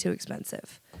was way too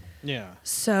expensive. Yeah.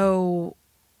 So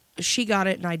she got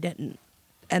it and I didn't.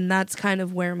 And that's kind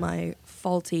of where my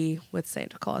faulty with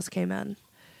Santa Claus came in.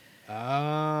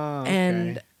 Oh, okay.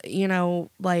 And,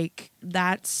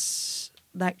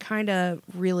 that kind of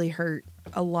really hurt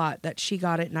a lot that she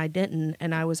got it and I didn't.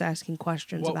 And I was asking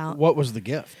questions about. What was the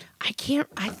gift? I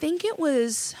think it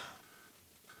was.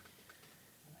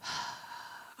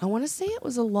 I want to say it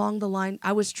was along the line.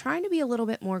 I was trying to be a little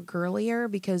bit more girlier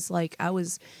because, I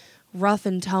was rough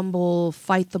and tumble,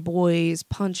 fight the boys,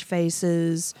 punch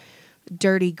faces,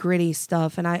 dirty, gritty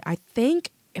stuff. And I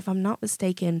think, if I'm not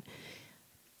mistaken,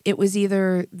 it was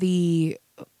either the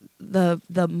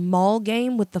mall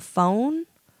game with the phone.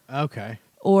 Okay.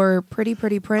 Or Pretty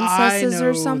Princesses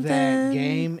or something. That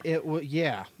game. It was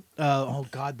oh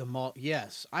God, the mall.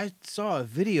 Yes, I saw a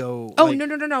video. Oh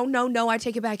no! I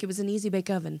take it back. It was an Easy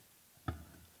Bake Oven.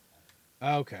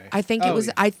 Okay. I think it was.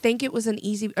 I think it was an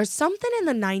easy or something in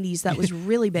the 90s that was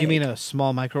really big. You mean a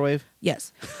small microwave?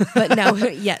 Yes, but no.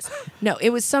 Yes, no.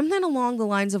 It was something along the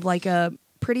lines of like a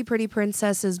Pretty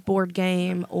Princesses board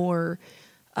game or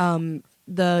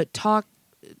the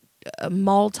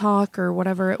Mall Talk or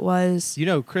whatever it was.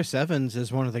 Chris Evans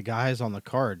is one of the guys on the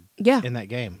card. Yeah. In that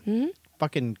game. Mm-hmm.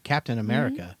 Fucking Captain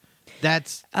America.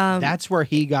 Mm-hmm. That's where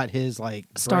he got his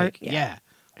start. Break. Yeah.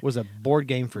 Was a board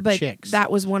game for But chicks.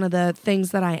 that was one of the things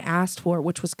that I asked for,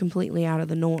 which was completely out of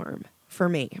the norm for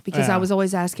me because I was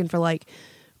always asking for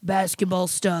basketball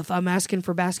stuff. I'm asking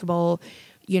for basketball,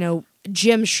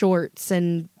 gym shorts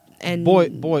and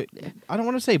boy. I don't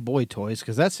want to say boy toys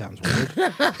because that sounds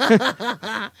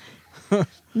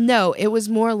weird. No, it was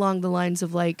more along the lines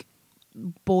of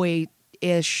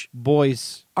boy-ish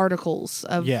boys articles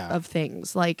of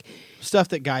things stuff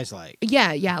that guys like.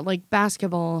 Yeah, like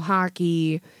basketball,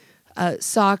 hockey,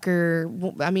 soccer.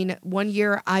 I mean, one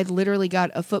year I literally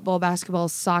got a football, basketball,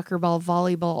 soccer ball,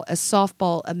 volleyball, a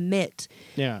softball, a mitt.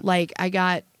 Yeah, I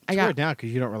got weird now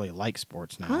because you don't really like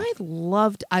sports now. I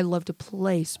love to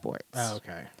play sports. Oh,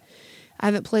 okay. I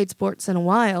haven't played sports in a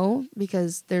while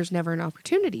because there's never an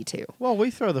opportunity to. Well, we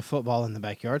throw the football in the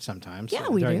backyard sometimes. Yeah,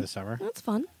 we during do. the summer. That's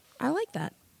fun. I like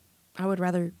that. I would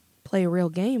rather play a real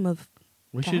game of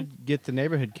We should get the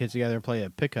neighborhood kids together and play a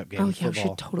pickup game. Oh, of yeah, we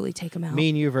football. should totally take them out. Me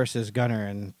and you versus Gunnar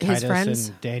and His Titus friends?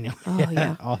 and Daniel. Oh,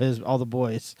 yeah. all the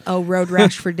boys. Oh, road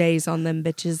rash for days on them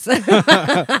bitches.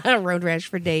 Road rash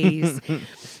for days.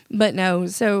 But no,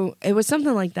 so it was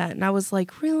something like that. And I was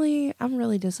like, really? I'm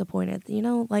really disappointed. You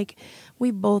know, like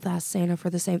we both asked Santa for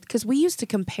the same, because we used to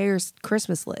compare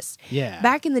Christmas lists. Yeah.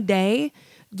 Back in the day,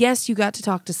 yes, you got to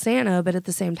talk to Santa, but at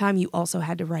the same time, you also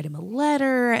had to write him a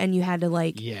letter and you had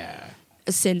to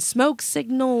send smoke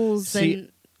signals. See,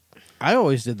 and I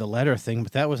always did the letter thing,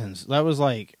 but that was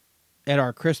like at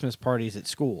our Christmas parties at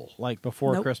school, like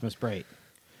before Nope. Christmas break.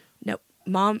 Nope.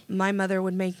 My mother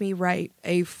would make me write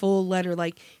a full letter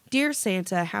like, "Dear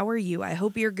Santa, how are you? I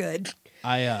hope you're good."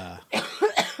 I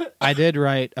did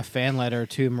write a fan letter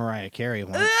to Mariah Carey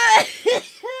once.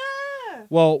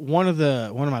 Well, one of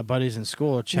my buddies in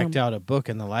school checked out a book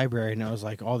in the library, and it was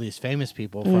like all these famous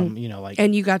people from like.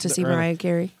 And you got to the see Mariah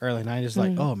Carey. early 90s.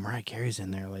 Like, oh, Mariah Carey's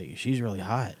in there. Like, she's really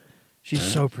hot. She's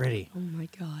so pretty. Oh my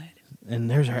God. And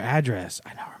there's her address.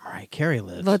 I know where Mariah Carey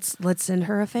lives. Let's send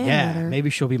her a fan yeah, letter.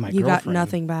 maybe she'll be my You girlfriend. got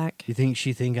nothing back. You think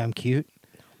she think I'm cute?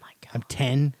 Oh my God. I'm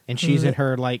 10 and she's in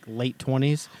her like late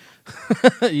 20s.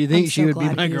 You think she would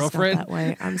be my girlfriend? That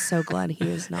way. I'm so glad he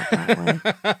is not that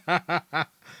way.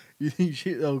 You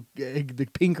think the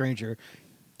Pink Ranger?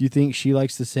 Do you think she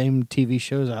likes the same TV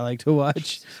shows I like to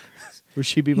watch? Would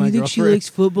she be my You think girlfriend? she likes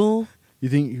football? You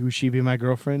think would she be my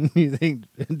girlfriend? You think?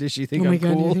 Does she think Oh my I'm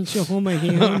God, cool? you think she'll hold my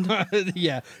hand?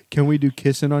 Yeah. Can we do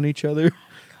kissing on each other?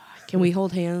 Can we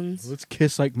hold hands? Let's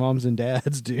kiss like moms and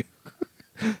dads do.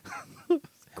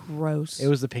 Gross. It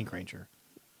was the Pink Ranger.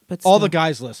 But All still, the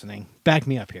guys listening, back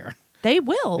me up here. they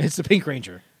will. It's the Pink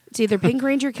Ranger. It's either Pink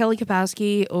Ranger, Kelly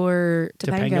Kapowski, or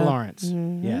Topanga Lawrence.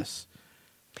 Mhm. Yes.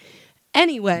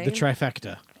 Anyway, The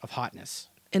trifecta of hotness.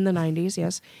 in the 90s,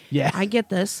 yes. Yeah. I get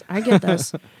this.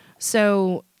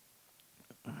 So,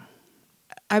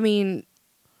 I mean,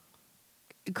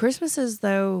 Christmases,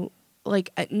 though, like,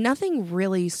 nothing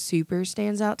really super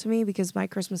stands out to me because my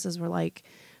Christmases were like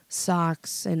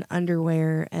socks and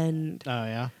underwear and Oh,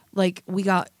 yeah? like we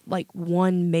got like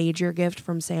one major gift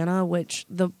from Santa, which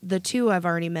the two I've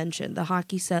already mentioned, the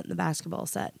hockey set and the basketball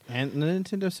set. And the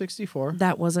Nintendo 64.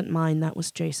 That wasn't mine, that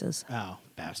was Jace's. Oh,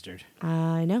 bastard.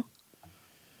 I know.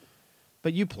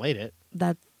 But you played it.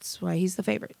 That's why he's the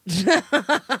favorite.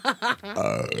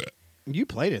 You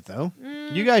played it, though.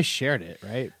 You guys shared it,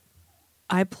 right?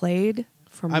 I played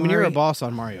for I mean, you're a boss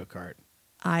on Mario Kart.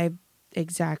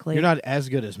 Exactly. You're not as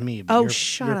good as me, but Oh, you're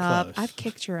shut you're up. close. I've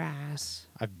kicked your ass.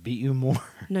 I've beat you more.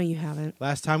 No, you haven't.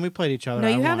 Last time we played each other, No,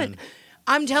 I you won. haven't.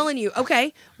 I'm telling you.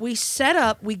 Okay, we set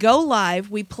up, we go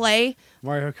live, we play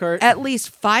Mario Kart. at least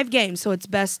 5 games, so it's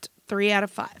best 3 out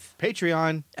of 5.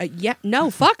 Patreon. Yeah, no,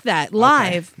 fuck that.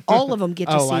 Live. All of them get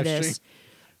to Oh, see live this. stream.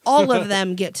 All of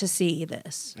them get to see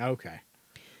this. Okay.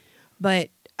 But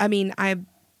I mean,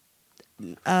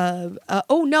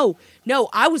 oh no,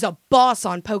 I was a boss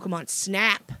on Pokemon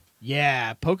Snap.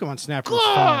 Yeah, Pokemon Snap was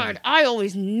God, fun. I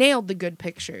always nailed the good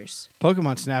pictures.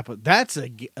 Pokemon Snap, that's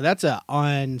a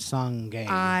unsung game.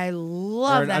 I or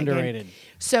love an that underrated. game.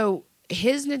 So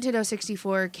his Nintendo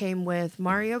 64 came with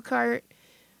Mario Kart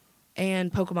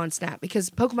and Pokemon Snap because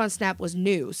Pokemon Snap was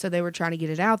new, so they were trying to get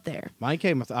it out there. Mine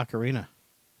came with Ocarina.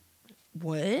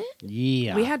 What?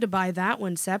 Yeah. We had to buy that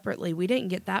one separately. We didn't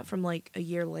get that from like a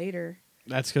year later.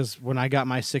 That's because when I got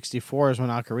my 64 is when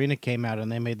Ocarina came out and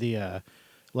they made the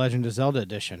Legend of Zelda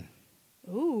edition.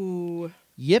 Ooh.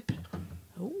 Yep.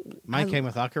 Ooh. Mine came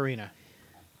with Ocarina.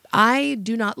 I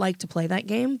do not like to play that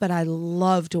game, but I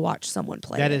love to watch someone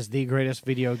play That it. is the greatest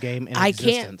video game in I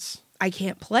existence. I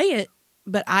can't play it,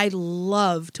 but I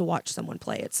love to watch someone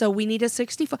play it. So we need a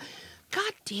 64.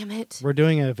 God damn it. We're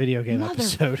doing a video game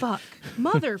episode.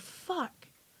 Motherfuck.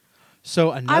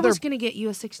 So I another. was going to get you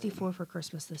a 64 for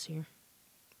Christmas this year.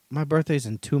 My birthday's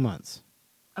in 2 months.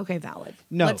 Okay, valid.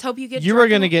 No. Let's hope you get You were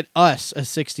going to get us a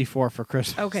 64 for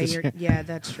Christmas. Okay, this year. yeah,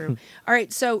 that's true. All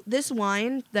right, so this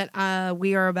wine that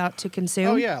we are about to consume.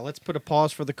 Oh, yeah. Let's put a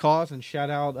pause for the cause and shout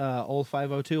out Old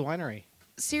 502 Winery.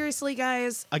 Seriously,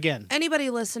 guys. Again. Anybody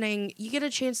listening, you get a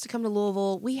chance to come to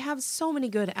Louisville. We have so many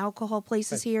good alcohol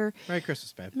places here. Merry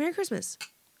Christmas, babe. Merry Christmas.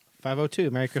 502.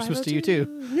 Merry Christmas to you, too.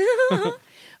 502.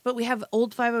 But we have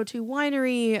Old 502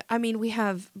 Winery. I mean, we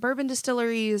have bourbon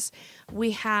distilleries.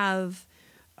 We have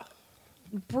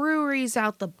breweries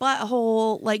out the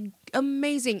butthole. Like,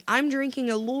 amazing. I'm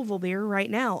drinking a Louisville beer right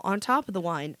now on top of the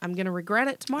wine. I'm going to regret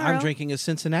it tomorrow. I'm drinking a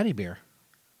Cincinnati beer.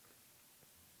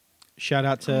 Shout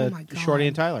out Oh to my God. Shorty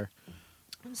and Tyler.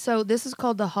 So this is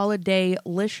called the Holiday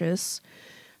Licious.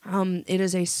 It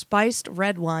is a spiced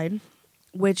red wine,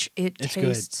 which it It's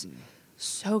tastes good.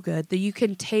 So good that you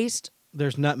can taste.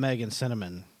 There's nutmeg and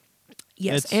cinnamon.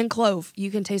 Yes, It's- and clove.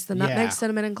 You can taste the nutmeg, Yeah.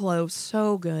 cinnamon, and clove.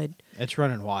 So good. It's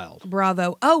running wild.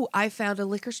 Bravo. Oh, I found a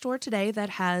liquor store today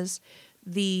that has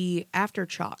the after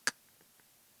chalk.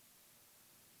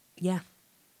 Yeah,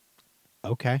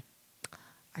 Okay.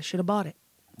 I should have bought it.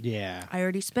 Yeah. I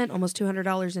already spent almost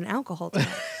 $200 in alcohol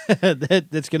today.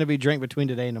 That's going to be drink between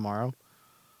today and tomorrow.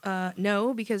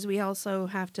 No, because we also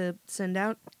have to send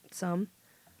out some.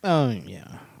 Oh,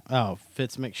 yeah. Oh,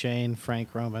 Fitz McShane,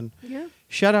 Frank Roman. Yeah.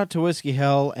 Shout out to Whiskey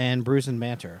Hell and Bruise and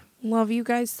Banter. Love you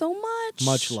guys so much.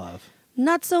 Much love.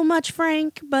 Not so much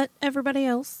Frank, but everybody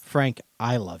else. Frank,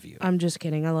 I love you. I'm just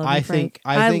kidding. I love you, Frank.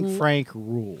 I think Frank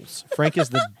rules. Frank is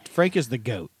the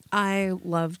goat. I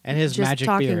love And his just magic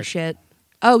talking beard. shit.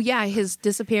 Oh yeah, his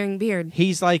disappearing beard.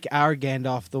 He's like our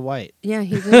Gandalf the White. Yeah,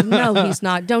 he does. No, he's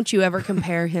not. Don't you ever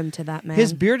compare him to that man.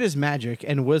 His beard is magic,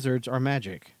 and wizards are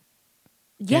magic.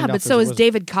 yeah, Gandalf but is so a is wizard.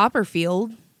 David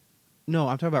Copperfield. No,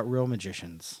 I'm talking about real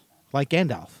magicians, like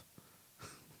Gandalf.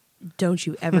 Don't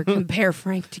you ever compare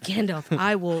Frank to Gandalf.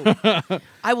 I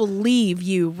will leave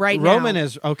you right now. Roman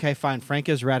is okay. Fine. Frank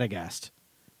is Radagast,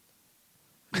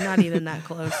 Not even that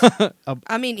close.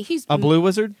 I mean, he's a blue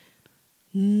wizard.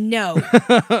 No.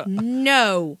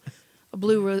 No. A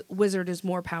blue wizard is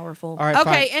more powerful. All right,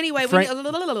 okay, fine. anyway. Frank-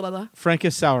 I Frank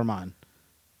is Sauron.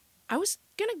 was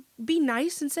going to be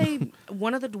nice and say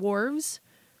one of the dwarves.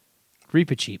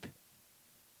 Reepicheep.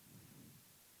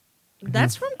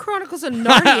 That's from Chronicles of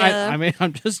Narnia. I mean,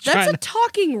 I'm just That's trying a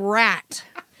talking rat.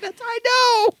 I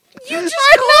know. You just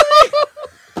called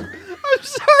it. I'm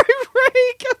sorry,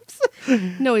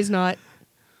 Frank. No, he's not.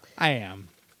 I am.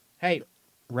 Hey,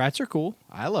 rats are cool.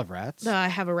 I love rats. I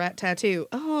have a rat tattoo.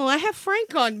 Oh, I have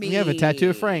Frank on me. You have a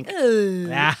tattoo of Frank. Ugh.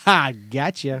 Ah,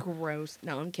 gotcha. Gross.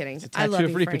 No, I'm kidding. It's a I tattoo love of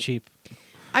you, Frank. Reepicheep.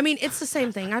 I mean, it's the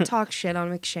same thing. I talk shit on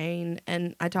McShane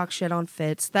and I talk shit on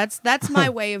Fitz. That's my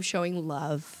way of showing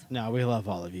love. No, we love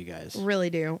all of you guys. Really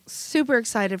do. Super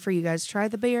excited for you guys to try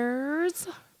the beers.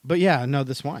 But yeah, no,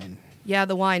 this wine. Yeah,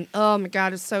 the wine. Oh my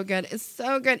God, it's so good. It's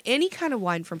so good. Any kind of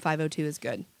wine from 502 is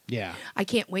good. Yeah. I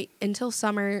can't wait until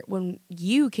summer when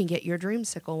you can get your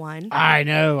dreamsicle wine. I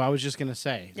know. I was just going to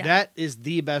say. Yeah. That is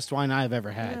the best wine I've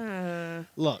ever had.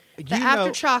 Look, The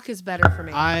after chalk is better for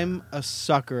me. I'm a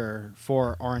sucker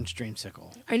for orange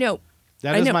dreamsicle. I know.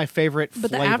 That I is know. my favorite But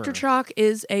flavor. the after chalk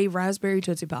is a raspberry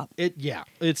Tootsie Pop.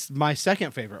 It's my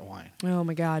second favorite wine. Oh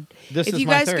my God! This if is you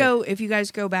my guys third. if you guys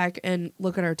go back and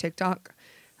look at our TikTok,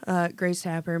 Grace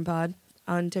Taproom Pod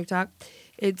on TikTok,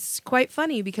 it's quite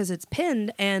funny because it's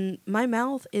pinned and my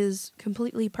mouth is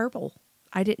completely purple.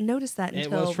 I didn't notice that It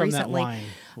until was from recently. that wine,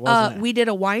 wasn't it? We did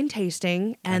a wine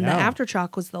tasting, and the know. after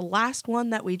chalk was the last one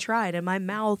that we tried, and my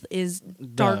mouth is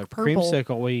dark the purple.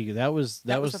 creamsicle. That was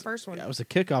That was the first one. That was a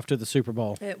kickoff to the Super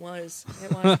Bowl. It was.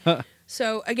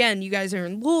 So again, you guys are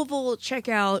in Louisville. Check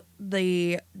out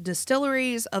the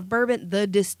distilleries of bourbon.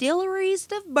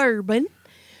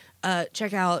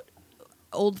 Check out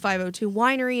Old 502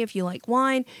 Winery if you like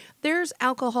wine. There's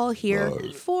alcohol here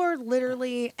for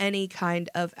literally any kind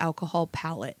of alcohol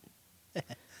palate.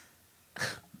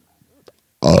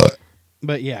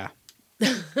 But yeah,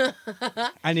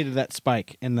 I needed that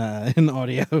spike in the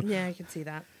audio. Yeah, I can see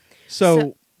that.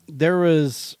 So there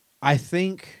was, I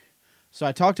think, so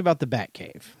I talked about the Bat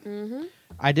Cave. Mm-hmm.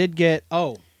 I did get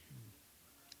the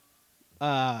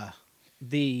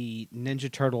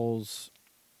Ninja Turtles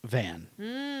van.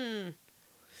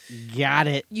 Got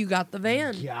it. You got the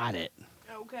van. Got it.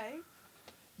 Okay.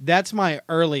 That's my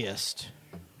earliest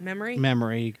Memory?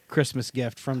 memory Christmas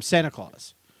gift from Santa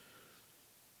Claus,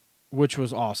 which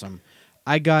was awesome.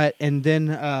 I got, and then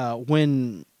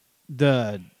when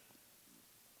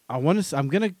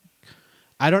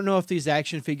I don't know if these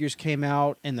action figures came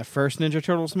out in the first Ninja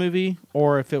Turtles movie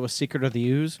or if it was Secret of the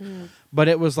Ooze, but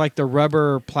it was like the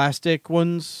rubber plastic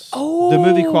ones, the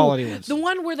movie quality ones. The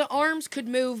one where the arms could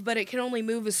move, but it could only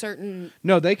move a certain...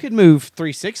 No, they could move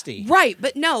 360. Right,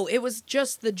 but no, it was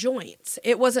just the joints.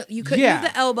 It wasn't... You couldn't Yeah.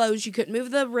 move the elbows, you couldn't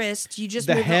move the wrist, you just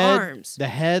moved head, the arms. The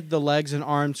head, the legs, and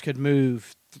arms could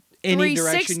move any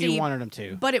direction 360, you wanted them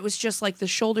to. But it was just like the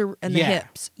shoulder and the Yeah.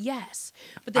 hips. Yes.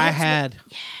 But the I hips were- had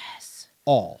Yes.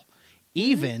 all.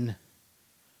 Even,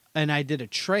 and I did a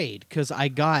trade because I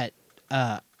got,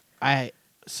 I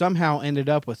somehow ended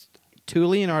up with 2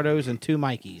 Leonardos and 2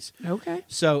 Mikeys. Okay.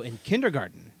 So in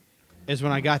kindergarten is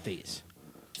when I got these.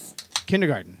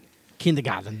 Kindergarten.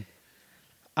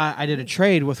 I did a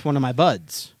trade with one of my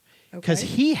buds because Okay.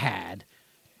 he had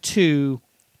 2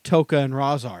 Toka and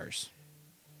Razars.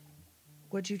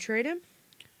 Would you trade him?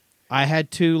 I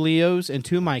had 2 Leos and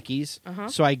 2 Mikeys, Uh-huh.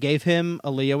 so I gave him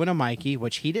a Leo and a Mikey,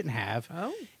 which he didn't have.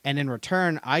 Oh. And in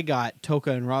return, I got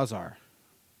Toka and Razar.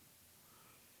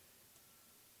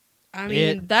 I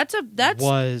mean, that's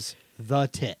was the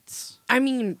tits. I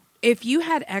mean, if you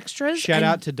had extras. Shout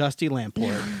out to Dusty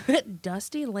Lamport.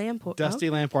 Dusty Lamport. Dusty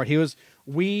Lamport.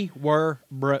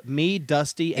 Me,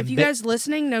 Dusty, and If you guys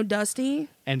listening know Dusty.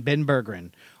 and Ben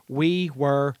Berggren. We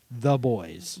were the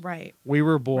boys. Right. We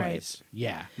were boys. Right.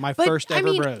 Yeah. My But, first ever I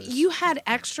mean, bros. you had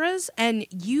extras, and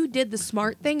you did the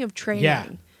smart thing of trading. Yeah.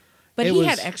 But It he was-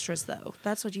 had extras, though.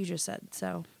 That's what you just said,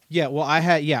 so. Yeah, well, I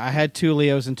had 2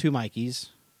 Leos and 2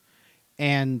 Mikeys,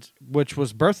 and which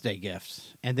was birthday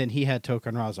gifts. And then he had Toka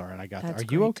and Razar, and I got that. That's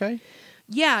Are you great. okay?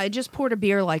 Yeah, I just poured a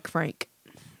beer like Frank.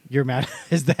 You're mad?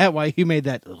 Is that why you made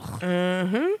that?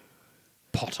 Mm-hmm.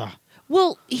 Potter.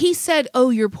 Well, he said, "Oh,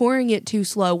 you're pouring it too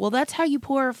slow." Well, that's how you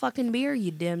pour a fucking beer, you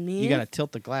dim man. You got to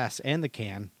tilt the glass and the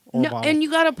can. Or No, bottle. and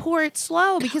you got to pour it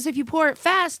slow because if you pour it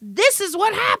fast, this is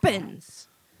what happens.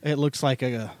 It looks like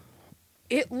a.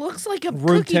 It looks like a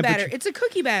Room cookie batter. temperature. It's a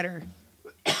cookie batter.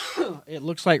 It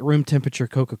looks like room temperature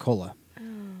Coca-Cola.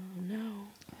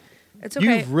 It's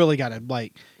okay. You've really got to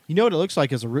like. You know what it looks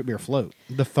like is a root beer float.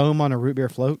 The foam on a root beer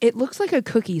float. It looks like a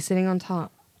cookie sitting on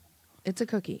top. It's a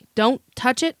cookie. Don't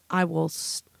touch it. I will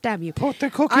stab you. Put the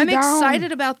cookie I'm down.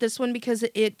 excited about this one because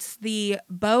it's the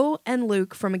Bo and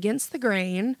Luke from Against the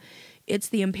Grain. It's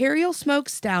the Imperial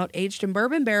Smoked Stout aged in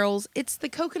bourbon barrels. It's the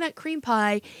coconut cream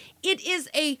pie. It is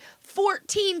a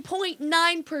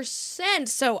 14.9%.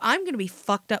 So I'm going to be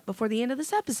fucked up before the end of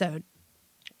this episode.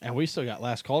 And we still got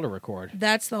last call to record.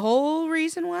 That's the whole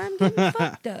reason why I'm getting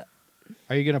fucked up.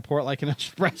 Are you going to pour it like an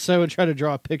espresso and try to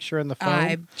draw a picture in the phone?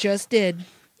 I just did.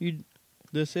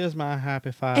 This is my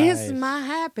happy face. It's my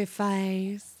happy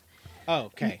face. Oh,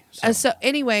 okay. So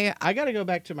anyway, I got to go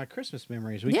back to my Christmas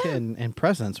memories. Yeah. And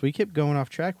presents. We kept going off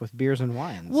track with beers and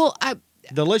wines. well,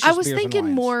 Delicious I was beers and thinking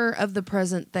wines. more of the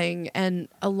present thing, and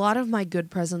a lot of my good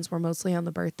presents were mostly on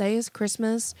the birthdays.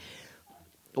 Christmas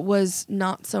was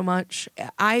not so much.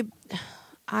 I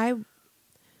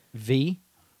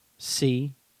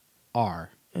VCR.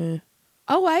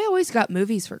 I always got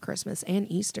movies for Christmas and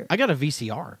Easter. I got a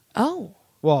VCR. Oh,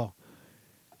 Well,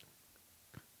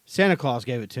 Santa Claus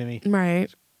gave it to me.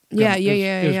 right. Grandma-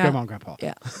 Yeah. It was Grandma and Grandpa.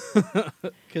 Yeah.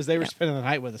 Because they were spending the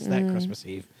night with us that Christmas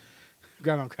Eve.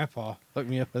 Grandma and Grandpa hooked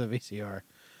me up with a VCR.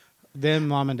 Then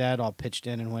Mom and Dad all pitched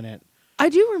in and went it. I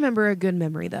do remember a good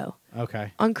memory though.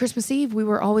 Okay. On Christmas Eve, we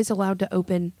were always allowed to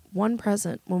open one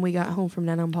present when we got home from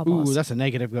Nana and Papa's. Ooh, that's a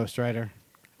negative Ghost Rider.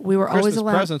 We were always Christmas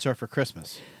allowed. presents are for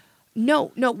Christmas.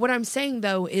 No. What I'm saying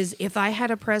though is, if I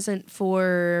had a present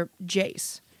for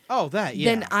Jace, Oh, that,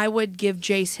 yeah. then I would give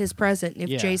Jace his present. If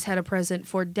Yeah. Jace had a present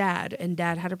for Dad, and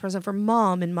Dad had a present for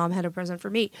Mom, and Mom had a present for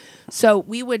me, so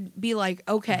we would be like,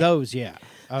 okay, Those, yeah.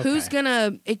 Okay. who's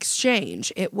gonna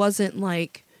exchange? It wasn't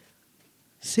like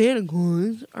Santa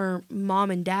Claus or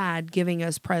Mom and Dad giving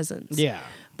us presents. Yeah.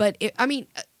 But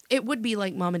it would be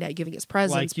like Mom and Dad giving us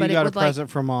presents. Like, you but got it a would present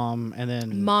from Mom, and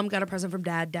then... Mom got a present from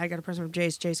Dad. Dad got a present from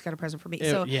Jace. Jace got a present from me.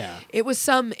 So yeah. it was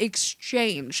some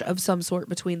exchange of some sort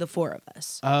between the four of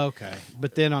us. Okay.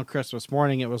 But then on Christmas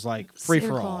morning, it was like free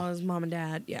Santa for all. Claus, Mom and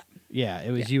Dad. Yeah. Yeah,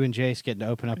 it was you and Jace getting to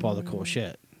open up all the cool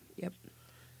shit. Yep.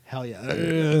 Hell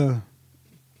yeah.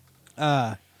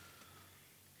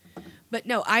 But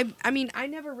no, I mean, I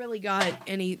never really got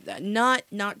any. Not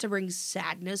to bring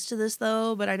sadness to this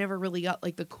though, but I never really got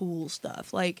like the cool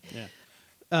stuff. Like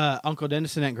Uncle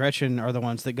Dennis and Aunt Gretchen are the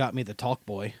ones that got me the Talk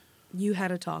Boy. you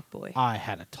had a talk boy. I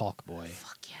had a Talk Boy.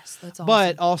 Fuck yes, that's awesome.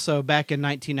 But also back in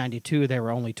 1992, they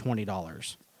were only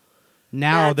 $20.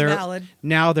 Now That's valid.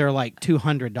 they're like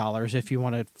 $200 if you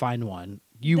want to find one.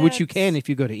 Which you can if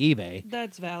you go to eBay.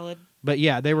 That's valid. But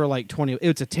yeah, they were like 20. It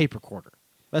was a tape recorder.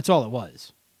 That's all it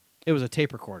was. It was a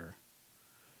tape recorder.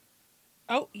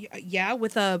 Oh yeah,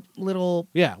 with a little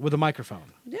Yeah, with a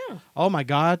microphone. yeah. Oh my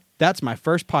God, that's my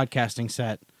first podcasting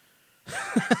set.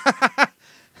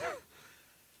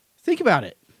 Think about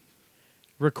it.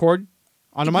 Record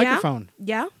on a microphone.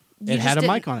 Yeah. It had a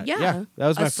mic on it. Yeah, that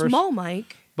was my a first- small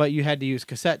mic. But you had to use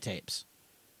cassette tapes.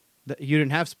 You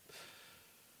didn't have...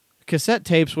 Cassette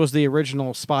tapes was the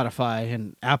original Spotify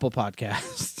and Apple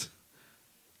podcasts.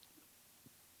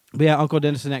 But yeah, Uncle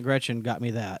Dennis and Aunt Gretchen got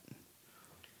me that.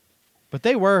 But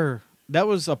that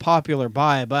was a popular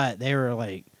buy, but they were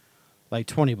like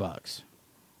 $20.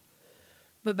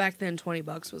 But back then,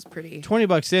 $20 was pretty.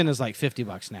 $20 then is like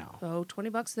 $50 now. Oh,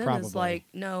 $20 then Probably. is like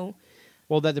no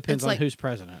Well, that depends It's on like- who's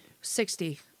president.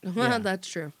 60. Yeah. That's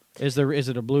true. Is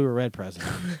it a blue or red present?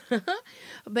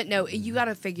 But no, you got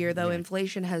to figure though,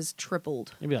 inflation has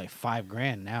tripled. It'd be like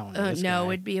 $5,000 now.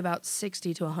 No, it'd be about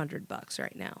 $60 to $100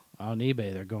 right now. On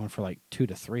eBay, they're going for like $200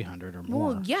 to $300 or more.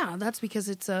 Well, yeah, that's because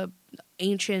it's a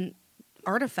ancient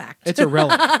artifact. It's a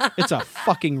relic. It's a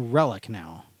fucking relic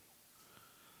now.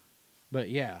 But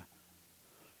yeah.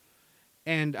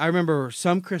 And I remember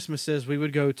some Christmases we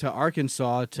would go to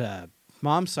Arkansas to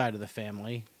mom's side of the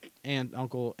family, and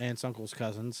aunts, uncles,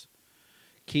 cousins,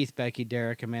 Keith, Becky,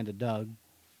 Derek, Amanda, Doug.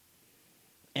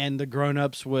 And the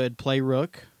grown-ups would play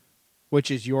rook, which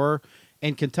is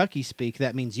in Kentucky speak,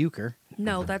 that means euchre.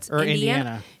 No, that's or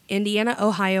Indiana. Indiana,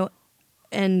 Ohio,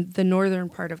 and the northern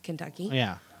part of Kentucky.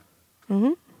 Yeah.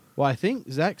 Mm-hmm. Well, I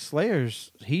think Zach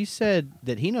Slayers, he said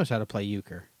that he knows how to play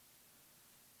euchre.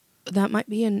 That might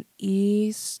be an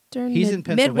eastern, He's in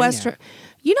Pennsylvania. Midwestern.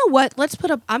 You know what?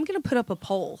 I'm going to put up a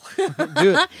poll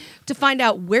Do it. to find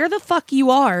out where the fuck you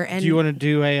are. And Do you want to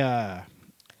do a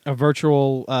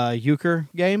virtual euchre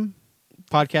game?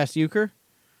 Podcast euchre?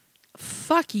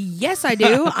 Fuck yes, I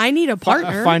do. I need a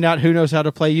partner. Find out who knows how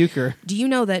to play euchre. Do you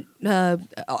know that,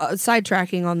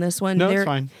 sidetracking on this one, No, it's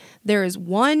fine. There is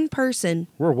one person.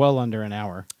 We're well under an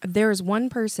hour. There is one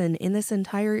person in this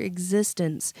entire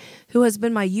existence who has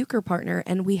been my euchre partner,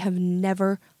 and we have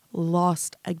never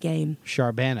lost a game.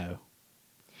 Charbonneau.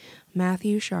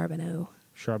 Matthew Charbonneau.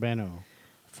 Charbonneau.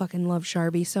 Fucking love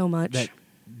Sharby so much. That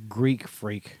Greek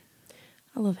freak.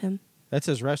 I love him. That's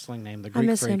his wrestling name, the I Greek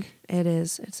miss freak. him. It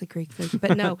is. It's a Greek freak.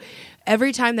 But no,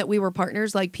 every time that we were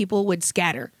partners, like people would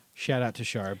scatter. Shout out to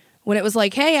Sharb. When it was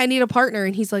like, hey, I need a partner.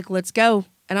 And he's like, let's go.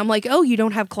 And I'm like, oh, you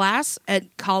don't have class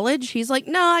at college? He's like,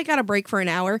 no, I got a break for an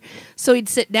hour. So he'd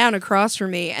sit down across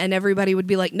from me and everybody would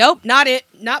be like, nope, not it.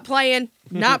 Not playing.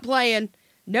 Not playing.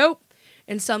 Nope.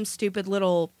 And some stupid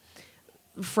little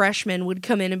freshman would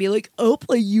come in and be like, I'll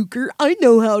play euchre. I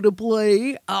know how to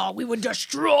play. Oh, we would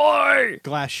destroy.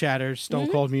 Glass shatters,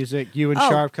 Stone Cold music. You and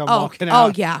Sharp come walking out.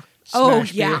 Oh, yeah. Oh,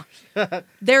 Smash yeah.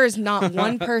 There is not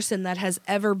one person that has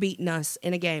ever beaten us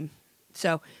in a game.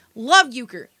 So, love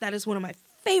euchre. That is one of my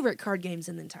favorite card games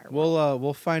in the entire world.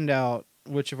 We'll find out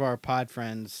which of our pod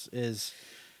friends is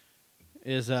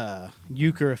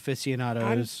euchre aficionados.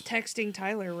 I'm texting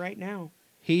Tyler right now.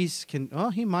 He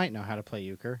might know how to play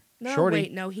euchre. No, Shorty.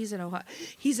 wait, no, he's in Ohio.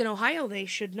 He's in Ohio. They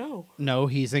should know. No,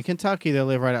 he's in Kentucky. They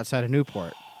live right outside of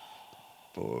Newport.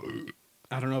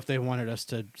 I don't know if they wanted us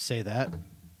to say that.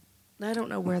 I don't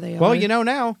know where they are. Well, you know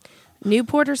now.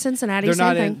 Newport or Cincinnati. They're same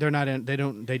not thing. in. They're not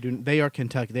in. They are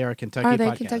Kentucky. They are a Kentucky. Are they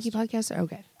podcast. Kentucky podcaster?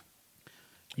 Okay.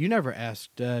 You never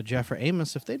asked Jeff or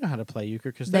Amos if they know how to play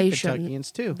euchre because they're They Kentuckians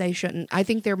shouldn't. too. They shouldn't. I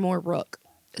think they're more rook.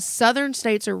 Southern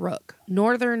states are rook.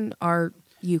 Northern are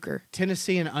euchre.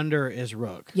 Tennessee and under is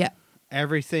rook. Yeah.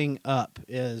 Everything up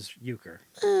is euchre.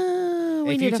 We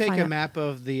If need you to take find a out. map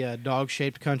of the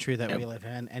dog-shaped country that we live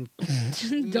in and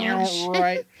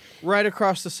Dog-shaped. right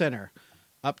across the center,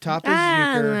 up top is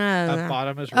euchre, up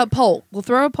bottom is A rook. poll. We'll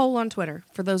throw a poll on Twitter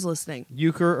for those listening.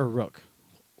 Euchre or rook?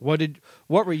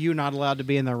 What were you not allowed to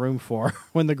be in the room for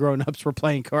when the grown-ups were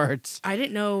playing cards? I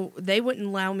didn't know they wouldn't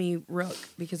allow me rook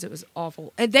because it was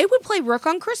awful. And they would play rook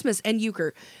on Christmas and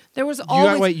euchre. There was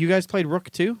always You guys played rook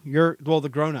too? The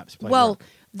grown-ups played rook.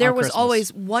 There on was Christmas.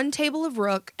 always one table of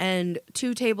rook and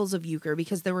 2 tables of euchre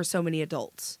because there were so many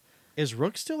adults. Is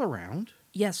rook still around?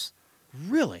 Yes.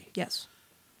 Really? Yes.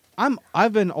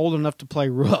 I've been old enough to play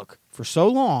rook for so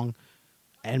long,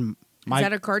 and Is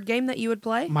that a card game that you would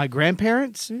play? my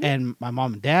grandparents and my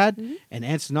mom and dad and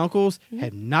aunts and uncles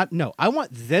have not. No, I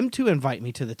want them to invite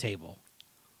me to the table.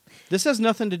 This has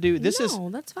nothing to do.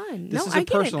 That's fine. No, is a I get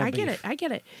it. personal I get beef. it. I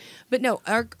get it. But no,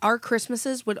 our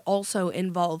Christmases would also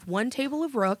involve 1 table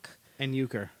of rook And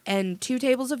euchre. and 2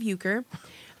 tables of euchre.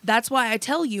 That's why I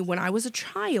tell you, when I was a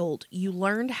child, you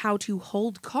learned how to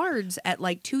hold cards at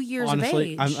like 2 years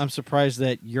Honestly, of age. I'm surprised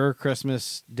that your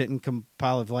Christmas didn't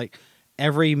compile of like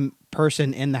every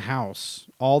person in the house,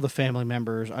 all the family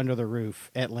members under the roof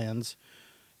at Lynn's.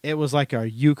 It was like a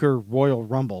euchre Royal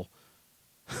Rumble.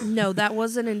 No, that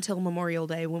wasn't until Memorial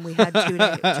Day when we had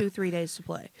 3 days to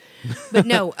play. But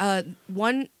no,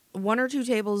 one or 2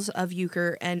 tables of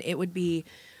euchre, and it would be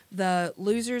the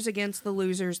losers against the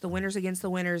losers, the winners against the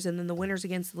winners, and then the winners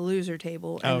against the loser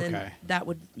table. And then that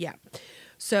would, yeah.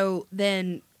 So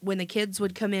then when the kids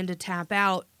would come in to tap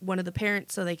out, one of the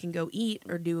parents, so they can go eat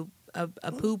or do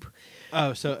a poop.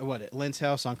 Oh, so what, at Lynn's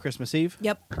house on Christmas Eve?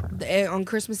 Yep, on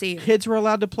Christmas Eve. Kids were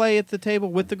allowed to play at the table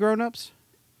with the grown-ups?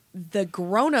 The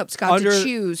grown-ups got to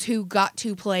choose who got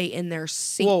to play in their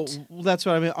seat. Well, that's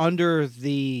what I mean. Under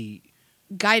the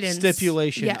guidance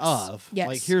stipulation yes. of, yes.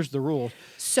 like, here's the rule.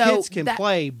 So Kids can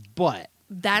play, but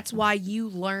that's why you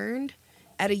learned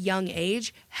at a young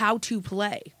age how to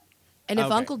play. And if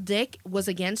Okay. Uncle Dick was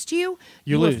against you,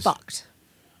 You were lose. fucked.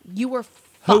 You were fucked.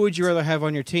 Who would you rather have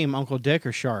on your team, Uncle Dick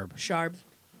or Sharb? Sharp.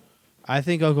 I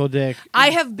think Uncle Dick. I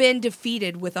have been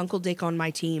defeated with Uncle Dick on my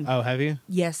team. Oh, have you?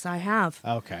 Yes, I have.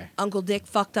 Okay. Uncle Dick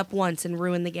fucked up once and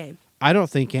ruined the game. I don't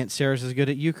think Aunt Sarah's as good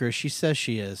at euchre as she says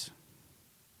she is.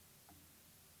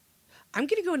 I'm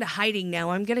going to go into hiding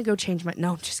now. I'm going to go change my...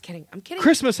 No, I'm just kidding. I'm kidding.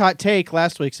 Christmas hot take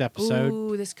last week's episode.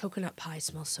 Ooh, this coconut pie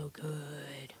smells so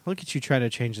good. Look at you trying to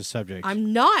change the subject.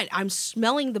 I'm not. I'm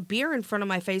smelling the beer in front of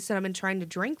my face that I've been trying to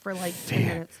drink for like 10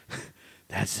 minutes.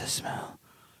 That's the smell.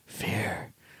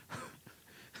 Fear.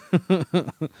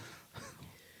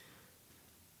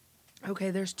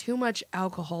 Okay, there's too much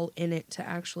alcohol in it to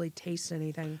actually taste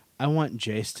anything. I want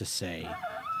Jace to say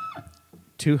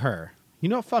to her, you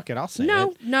know, fuck it, I'll say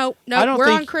No, it. no, I no. don't We're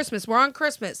on think- Christmas. We're on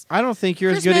Christmas. I don't think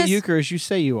you're as good at Christmas. euchre as you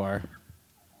say you are.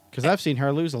 Because I've seen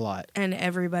her lose a lot. And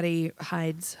everybody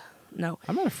hides. No.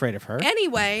 I'm not afraid of her.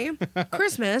 Anyway,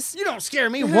 Christmas. You don't scare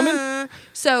me, woman.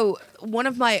 So one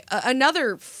of my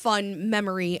another fun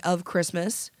memory of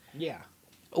Christmas Yeah.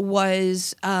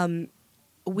 was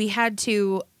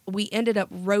we ended up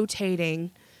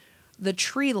rotating the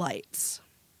tree lights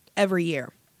every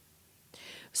year.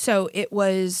 So it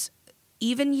was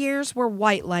even years were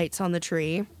white lights on the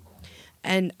tree,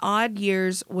 and odd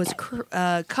years was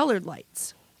colored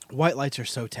lights. White lights are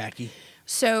so tacky.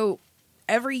 So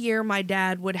every year my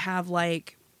dad would have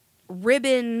like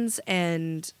ribbons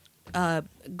and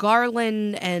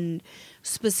garland and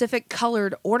specific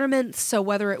colored ornaments. So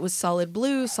whether it was solid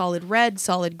blue, solid red,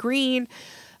 solid green,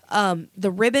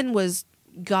 the ribbon was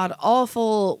god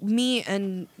awful. Me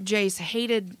and Jace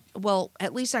hated, well,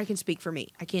 at least I can speak for me.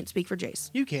 I can't speak for Jace.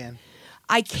 You can.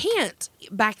 I can't.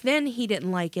 Back then he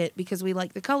didn't like it because we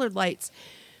liked the colored lights.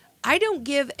 I don't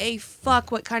give a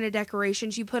fuck what kind of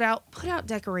decorations you put out. Put out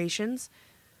decorations.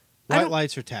 White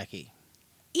lights are tacky.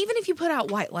 Even if you put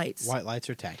out white lights. White lights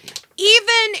are tacky.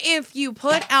 Even if you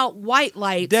put out white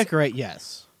lights Decorate,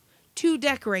 yes. to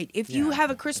decorate. If you Yeah. have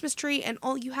a Christmas tree and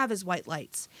all you have is white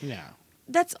lights. Yeah.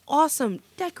 That's awesome.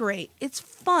 Decorate. It's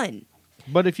fun.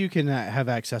 But if you can have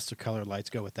access to colored lights,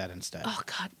 go with that instead. Oh,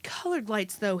 God. Colored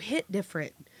lights, though, hit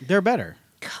different. They're better.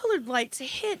 Colored lights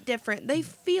hit different. They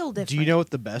feel different. Do you know what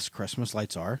the best Christmas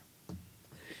lights are?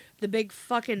 the big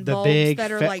fucking The bulbs big,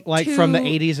 that are like from the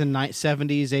 80s and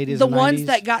 70s, 80s the and 90s? ones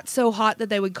that got so hot that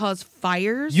they would cause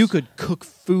fires? You could cook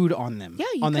food on them. Yeah,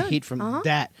 you on the could. heat from Uh-huh.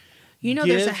 that. You know,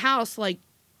 there's a Give- house like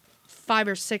 5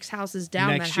 or 6 houses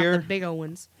down Next that year? have the big old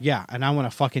ones. Yeah, and I want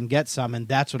to fucking get some, and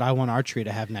that's what I want our tree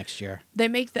to have next year. They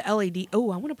make the LED.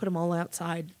 Oh, I want to put them all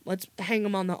outside. Let's hang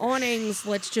them on the awnings.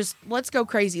 Let's go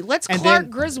crazy. Let's And Clark then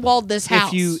Griswold this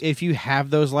house. If you have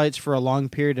those lights for a long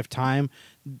period of time,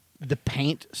 the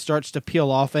paint starts to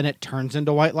peel off and it turns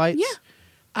into white lights. Yeah,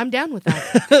 I'm down with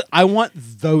that. I want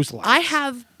those lights. I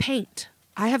have paint.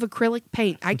 I have acrylic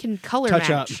paint. I can color Touch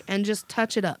match up. and just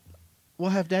touch it up.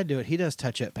 We'll have Dad do it. He does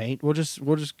touch-up paint. We'll just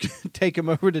take him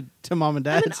over to Mom and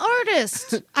I'm Dad's. an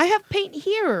artist. I have paint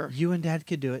here. You and Dad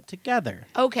could do it together.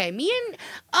 Okay,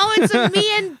 it's a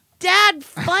me and Dad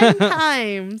fun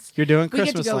times. You're doing We get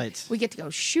to Christmas go. lights. We get to go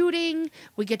shooting.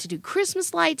 We get to do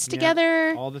Christmas lights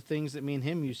together. All the things that me and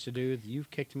him used to do,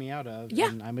 you've kicked me out of. Yeah.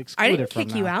 And I'm I excluded didn't from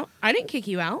kick you now. out. I didn't kick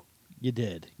you out. You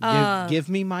did. Uh, give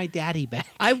me my daddy back.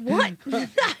 I want.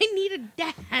 I need a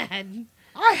dad.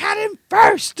 I had him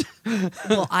first.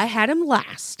 Well, I had him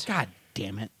last. God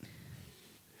damn it.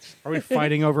 Are we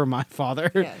fighting over my father?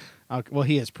 Yeah. Okay, well,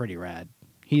 he is pretty rad.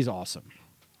 He's awesome.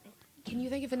 Can you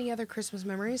think of any other Christmas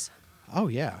memories? Oh,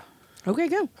 yeah. Okay,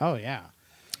 go. Oh, yeah.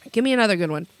 Give me another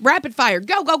good one. Rapid fire.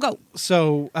 Go, go, go.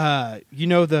 So, you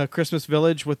know the Christmas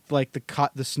village with like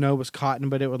the snow was cotton,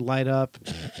 but it would light up,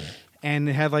 and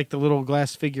it had like the little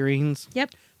glass figurines.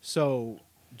 Yep. So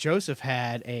Joseph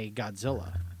had a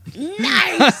Godzilla,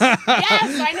 Nice. Yes,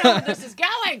 I know where this is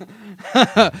going.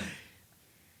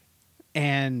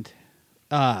 and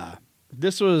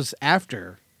this was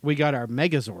after we got our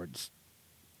Megazords.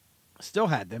 Still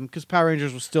had them because Power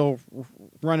Rangers was still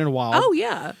running wild. Oh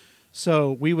yeah.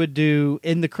 So we would do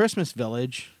in the Christmas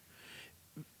village.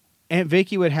 Aunt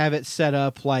Vicky would have it set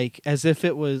up like as if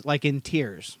it was like in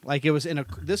tiers, like it was in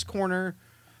this corner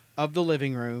of the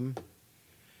living room,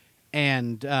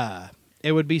 and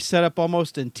it would be set up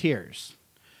almost in tiers.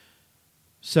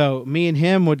 So me and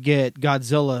him would get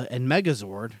Godzilla and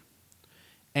Megazord,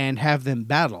 and have them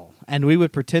battle, and we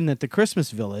would pretend that the Christmas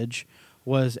village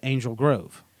was Angel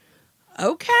Grove.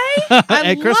 Okay. I At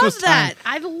love Christmas that. time.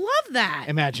 I love that.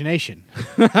 Imagination.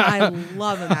 I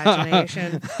love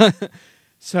imagination.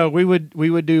 So we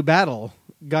would do battle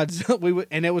Godzilla,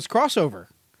 and it was crossover.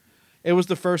 It was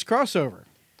the first crossover.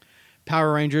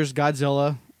 Power Rangers,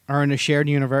 Godzilla are in a shared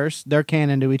universe. They're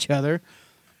canon to each other.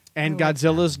 And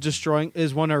Godzilla's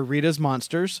is one of Rita's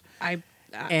monsters.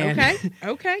 Okay,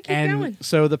 keep going.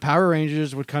 So the Power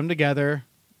Rangers would come together,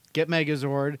 get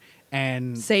Megazord,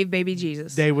 and Save baby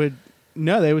Jesus. they would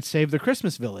save the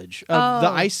Christmas village of the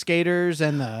ice skaters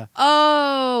and the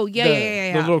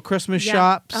yeah. the little Christmas Yeah.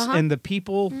 shops Uh-huh. and the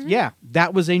people. Yeah,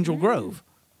 that was Angel Grove.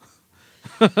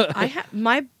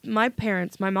 My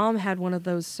parents, my mom had one of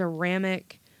those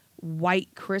ceramic white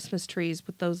Christmas trees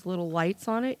with those little lights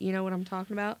on it. You know what I'm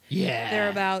talking about? Yeah. They're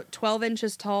about 12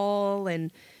 inches tall,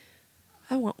 and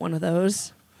I want one of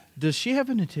those. Does she have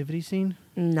a nativity scene?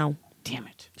 No. Damn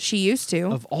it. She used to.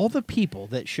 Of all the people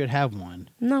that should have one,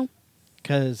 No.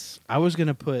 because I was going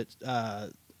to put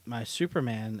my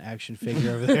Superman action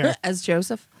figure over there. As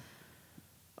Joseph?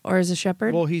 Or as a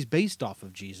shepherd? Well, he's based off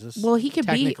of Jesus. Well, he could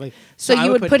be. technically. So I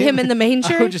you would put him in the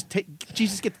manger? I would just take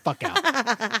Jesus, get the fuck out.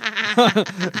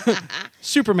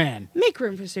 Superman. Make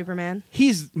room for Superman.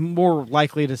 He's more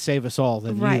likely to save us all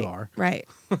than you are. Right.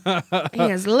 He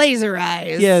has laser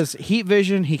eyes. He has heat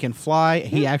vision. He can fly.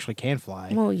 He actually can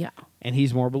fly. Well, yeah. And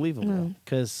he's more believable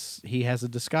because he has a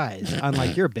disguise,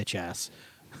 unlike your bitch ass.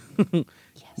 You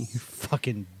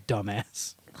fucking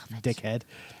dumbass. Dickhead.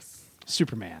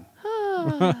 Superman.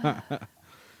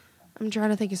 I'm trying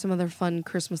to think of some other fun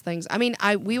Christmas things. I mean,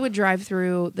 we would drive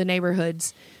through the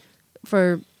neighborhoods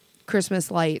for Christmas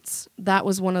lights. That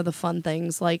was one of the fun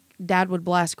things. Like, Dad would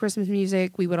blast Christmas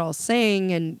music. We would all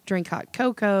sing and drink hot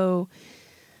cocoa.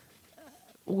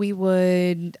 We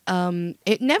would...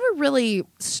 it never really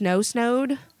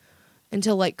snowed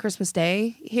until, like, Christmas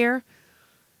Day here.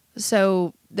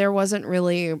 So there wasn't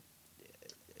really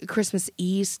Christmas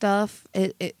Eve stuff.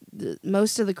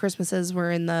 Most of the Christmases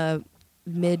were in the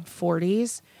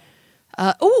mid-40s.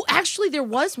 Actually, there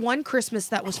was one Christmas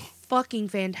that was fucking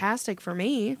fantastic for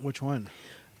me. Which one?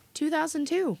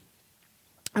 2002.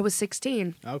 I was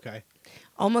 16. Okay.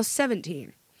 Almost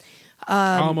 17.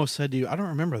 I almost said to you, I don't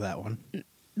remember that one.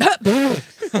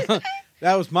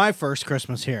 That was my first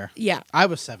Christmas here. Yeah. I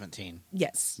was 17.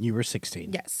 Yes. You were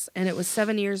 16. Yes. And it was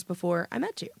 7 years before I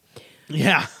met you.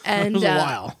 Yeah. And, it was a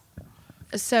while.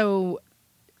 So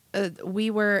we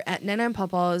were at Nana and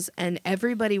Papa's, and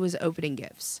everybody was opening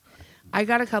gifts. I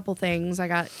got a couple things. I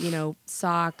got,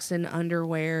 socks and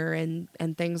underwear and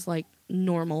things like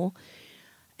normal.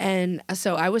 And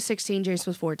so I was 16, Jace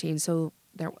was 14, so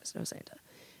there was no Santa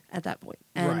at that point.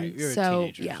 And right, you're so,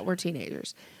 teenagers. yeah, we're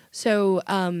teenagers. So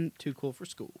too cool for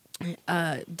school.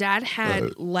 Dad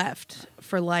had left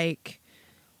for like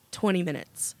 20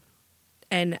 minutes.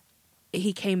 And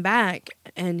he came back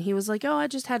and he was like, "Oh, I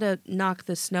just had to knock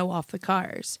the snow off the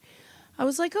cars." I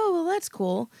was like, "Oh, well, that's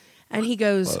cool." And he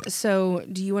goes, "So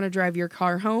do you want to drive your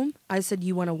car home?" I said,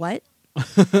 "You want to what?"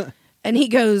 And he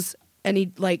goes, and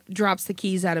he like drops the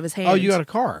keys out of his hand. Oh, you got a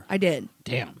car? I did.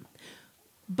 Damn.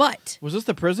 But. Was this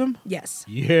the Prism? Yes.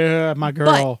 Yeah, my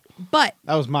girl. But.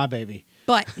 That was my baby.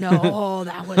 But. No,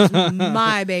 that was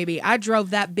my baby. I drove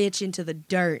that bitch into the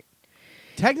dirt.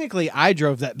 Technically, I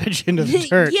drove that bitch into the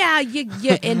dirt. Yeah, you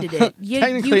ended it.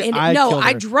 Technically, you I killed her.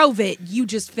 I drove it. You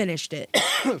just finished it.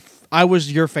 I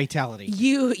was your fatality.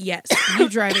 You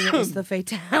driving it was the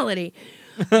fatality.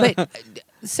 But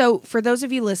so for those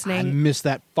of you I listening, missed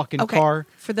that fucking car.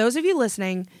 For those of you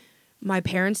listening, my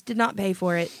parents did not pay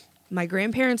for it. My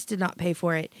grandparents did not pay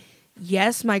for it.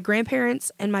 Yes, my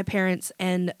grandparents and my parents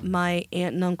and my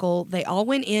aunt and uncle, they all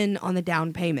went in on the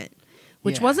down payment,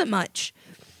 which wasn't much.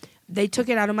 They took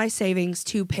it out of my savings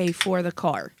to pay for the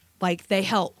car. Like, they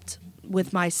helped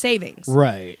with my savings.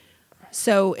 Right.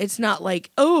 So it's not like,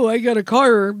 oh, I got a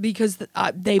car because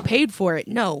they paid for it.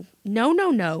 No.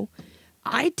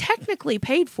 I technically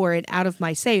paid for it out of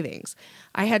my savings.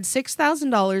 I had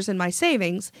 $6,000 in my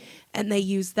savings, and they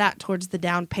used that towards the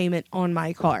down payment on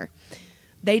my car.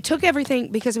 They took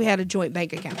everything because we had a joint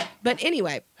bank account. But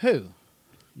anyway. Who?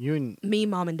 You and... Me,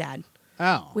 Mom, and Dad.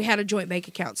 Oh. We had a joint bank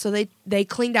account. So they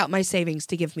cleaned out my savings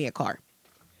to give me a car.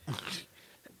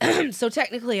 So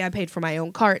technically, I paid for my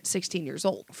own car at 16 years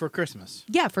old. For Christmas.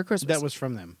 Yeah, for Christmas. That was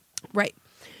from them. Right.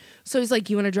 So he's like,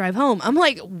 "You want to drive home?" I'm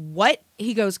like, "What?"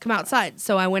 He goes, "Come outside."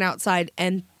 So I went outside,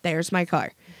 and there's my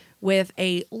car with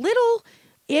a little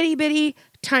itty-bitty,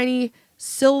 tiny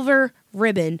silver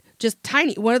ribbon, just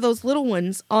tiny, one of those little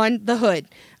ones on the hood.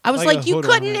 I was like, "You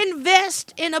couldn't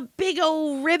invest in a big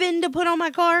old ribbon to put on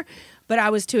my car?" But I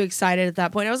was too excited at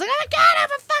that point. I was like, "I gotta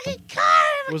have a fucking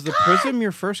car." Was the Prism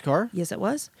your first car? Yes, it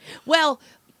was. Well,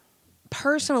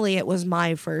 personally, it was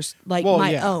my first, my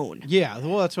own. Yeah,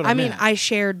 well, that's what I mean. I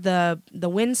shared the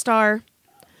Windstar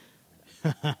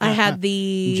I had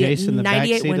the Jason, the back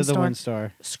 98 seat of the Windstar,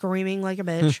 Windstar. screaming like a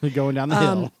bitch. Going down the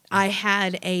hill. I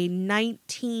had a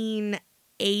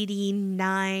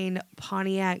 1989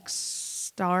 Pontiac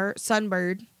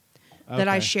Sunbird that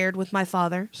I Okay. shared with my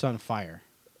father. Sunfire.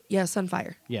 Yeah,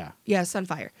 Sunfire. Yeah. Yeah,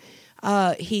 Sunfire.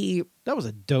 That was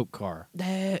a dope car.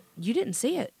 You didn't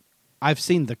see it. I've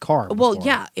seen the car Well, before.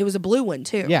 yeah, it was a blue one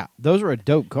too. Yeah, those were a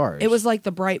dope cars. It was like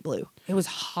the bright blue. It was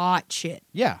hot shit.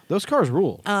 Yeah, those cars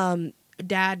rule.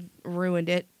 Dad ruined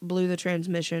it, blew the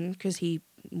transmission because he,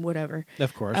 whatever.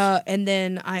 Of course. And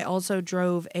then I also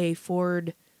drove a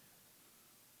Ford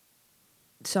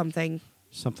something.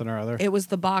 Something or other. It was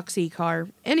the boxy car.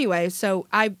 Anyway, so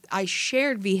I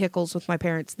shared vehicles with my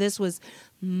parents. This was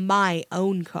my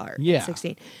own car Yeah. at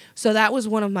 16. So that was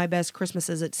one of my best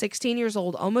Christmases. At 16 years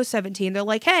old, almost 17, they're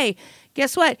like, hey,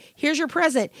 guess what? Here's your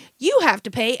present. You have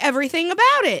to pay everything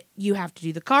about it. You have to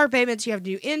do the car payments. You have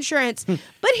to do insurance. But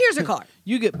here's a car.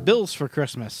 You get bills for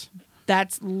Christmas.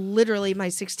 That's literally my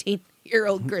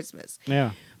 16-year-old Christmas.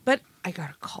 Yeah. But I got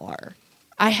a car.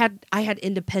 I had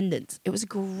independence. It was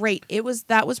great.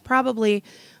 That was probably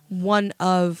one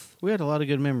of We had a lot of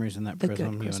good memories in that The good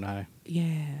Prism, you Christmas. and I.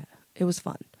 yeah. It was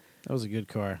fun. That was a good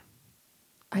car.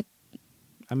 I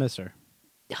miss her.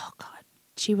 oh god,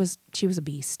 she was a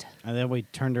beast. And then we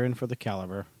turned her in for the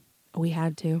caliber. We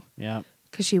had to Yeah.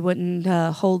 because she wouldn't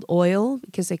hold oil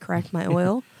because they cracked my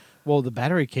oil. Well, the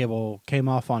battery cable came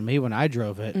off on me when I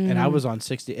drove it, and I was on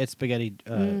 60. It's spaghetti.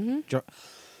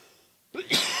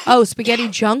 Oh, Spaghetti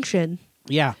Junction.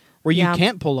 Yeah, where you Yeah.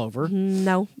 can't pull over.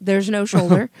 No, there's no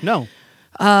shoulder. No.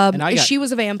 And I got, She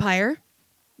was a vampire.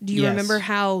 Do you Yes. remember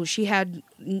how she had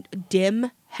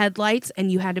dim headlights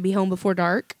and you had to be home before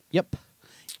dark? Yep.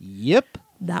 Yep.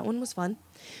 That one was fun.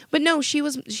 But no, she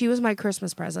was my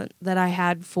Christmas present that I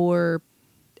had for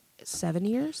 7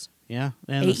 years. Yeah.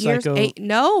 And 8 years.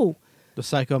 No. the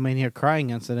psychomania crying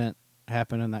incident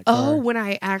happened in that car. Oh, when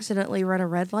I accidentally ran a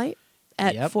red light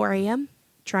at Yep. 4 a.m.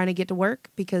 trying to get to work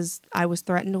because I was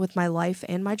threatened with my life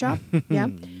and my job. Yeah.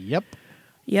 Yep.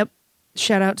 Yep.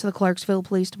 Shout out to the Clarksville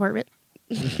Police Department.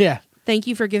 Yeah. Thank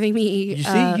you for giving me You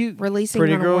see, you releasing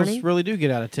pretty me on a girls warning. really do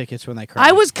get out of tickets when they cry.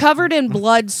 I was covered in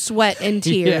blood, sweat, and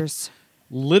Yeah. tears.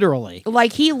 literally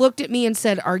Like, he looked at me and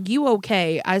said, "Are you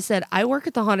okay?" I said, "I work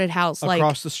at the haunted house."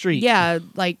 across the street. Yeah,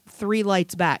 like 3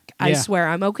 lights back. I Yeah. swear,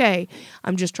 I'm okay.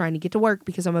 I'm just trying to get to work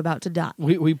because I'm about to die.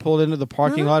 We pulled into the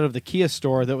parking lot of the Kia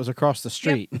store that was across the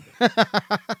street.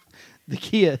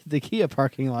 the Kia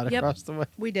parking lot Yep. across the way.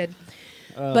 We did.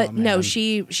 Oh, But no, man.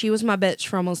 she was my bitch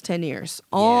for almost 10 years.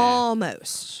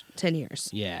 Almost 10 years.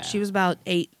 Yeah. She was about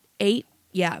eight.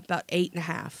 Yeah, about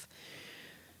 8.5.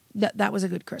 That was a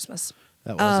good Christmas.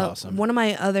 That was awesome. One of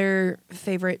my other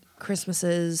favorite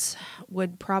Christmases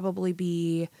would probably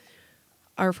be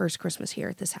our first Christmas here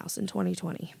at this house in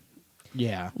 2020.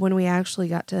 Yeah. When we actually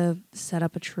got to set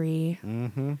up a tree.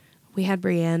 Mm-hmm. We had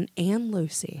Brienne and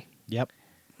Lucy Yep.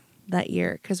 that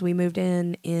year because we moved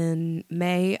in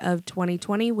May of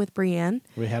 2020 with Brienne.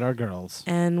 We had our girls.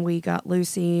 And we got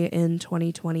Lucy in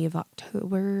 2020 of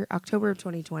October of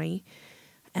 2020.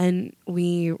 And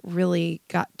we really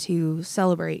got to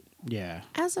celebrate Yeah.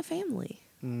 as a family.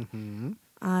 Mm-hmm.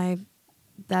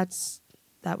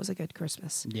 That was a good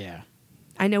Christmas. Yeah.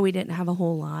 I know we didn't have a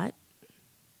whole lot.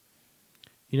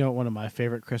 You know what one of my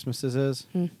favorite Christmases is?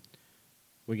 Hmm.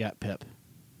 We got Pip.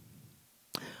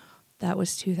 That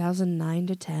was 2009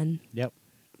 to 10 Yep.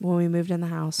 when we moved in the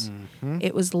house. Mhm.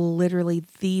 It was literally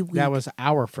the week. That was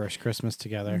our first Christmas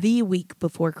together. the week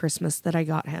before Christmas that I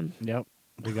got him. Yep.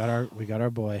 We got our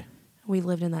boy. We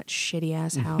lived in that shitty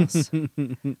ass house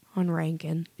on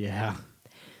Rankin. Yeah.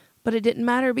 But it didn't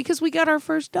matter because we got our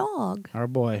first dog. Our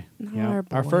boy. Our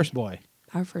Our boy. first boy.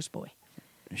 Our first boy.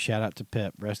 Shout out to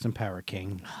Pip. Rest in power,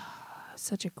 King.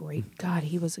 Such a great God.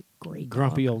 He was a great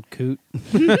Grumpy old coot.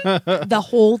 dog. The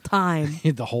whole time.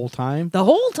 The whole time. The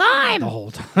whole time. The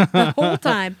whole time. The whole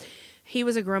time. He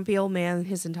was a grumpy old man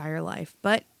his entire life,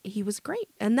 but he was great,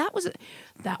 and that was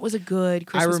a good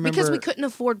Christmas because we remember- couldn't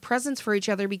afford presents for each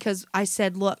other because I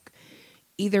said, look,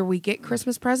 either we get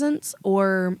Christmas presents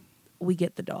or we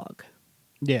get the dog,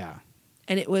 Yeah.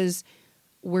 and it was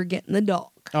we're getting the dog.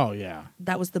 Oh, yeah.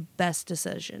 That was the best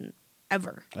decision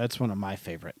ever. That's one of my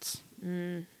favorites.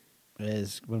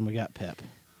 Is when we got Pip.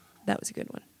 That was a good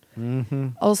one. Mm-hmm.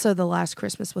 Also, the last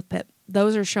Christmas with Pip.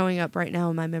 Those are showing up right now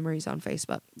in my memories on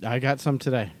Facebook. I got some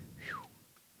today.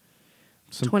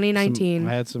 2019.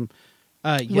 I had some.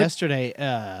 Yesterday,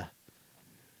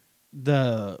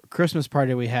 the Christmas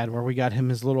party we had where we got him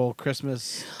his little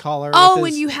Christmas collar. Oh, with and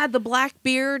his- you had the black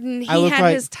beard, and I he look had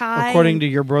like, his tie. according to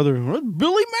your brother,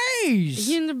 Billy Mays.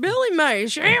 in the Billy May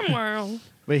Shamwell.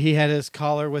 But he had his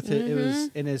collar with it. It was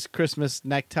Mm-hmm. in his Christmas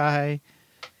necktie.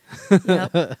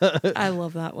 Yep. I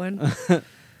love that one.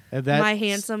 And that My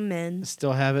handsome men.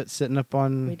 still have it sitting up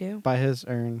on We do. by his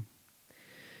urn.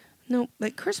 No,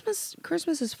 but Christmas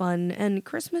is fun, and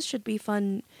Christmas should be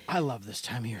fun. I love this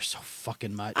time of year so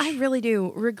fucking much. I really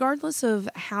do, regardless of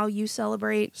how you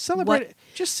celebrate. Celebrate it.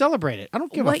 Just celebrate it. I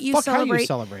don't give what a you fuck how you celebrate-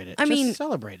 celebrate it. I Just mean,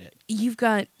 celebrate it. You've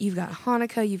got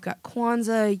Hanukkah, you've got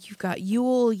Kwanzaa, you've got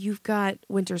Yule, you've got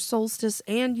winter solstice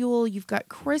and Yule, you've got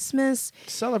Christmas.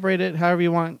 Celebrate it however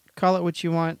you want. Call it what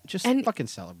you want. Just And- fucking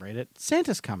celebrate it.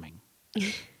 Santa's coming.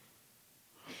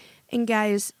 And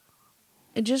guys,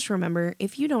 just remember,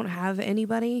 if you don't have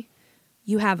anybody,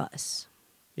 you have us.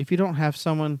 If you don't have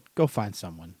someone, go find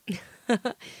someone.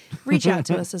 Reach out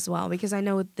to us as well, because I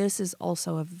know this is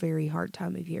also a very hard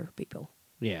time of year, people.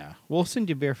 Yeah. We'll send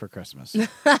you beer for Christmas.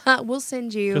 We'll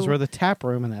send you. Because we're the tap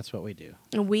room and that's what we do.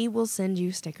 We will send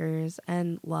you stickers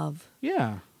and love.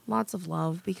 Yeah. Lots of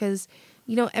love, because,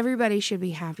 everybody should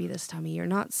be happy this time of year,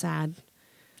 not sad.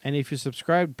 And if you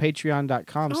subscribe,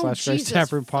 patreon.com Oh, / Jesus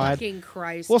Taproom Pod, fucking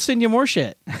Christ. we'll send you more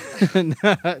shit. No,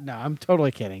 I'm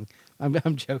totally kidding. I'm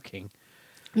joking.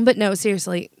 But no,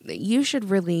 seriously, you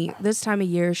should really, this time of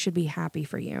year should be happy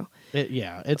for you.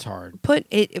 It's hard. Put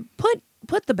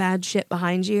the bad shit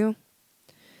behind you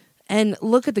and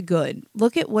look at the good.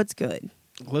 Look at what's good.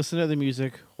 Listen to the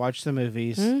music, watch the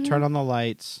movies, Mm-hmm. turn on the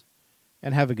lights,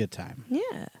 and have a good time.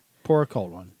 Yeah. Pour a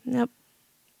cold one. Yep.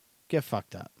 Get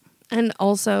fucked up. And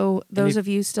also, those if- of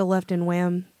you still left in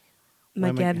Wham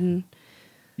Mageddon,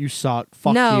 You suck.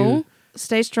 Fuck no, you.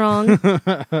 stay strong.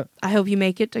 I hope you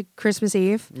make it to Christmas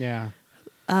Eve. Yeah.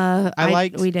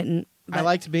 We didn't. I but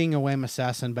liked being a Wham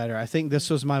assassin better. I think this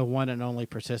was my one and only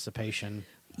participation.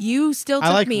 You still I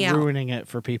took like me out. ruining it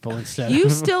for people instead. You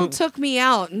still took me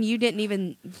out, and you didn't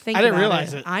even think. I didn't about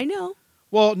realize it. I know.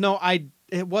 Well, no,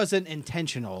 it wasn't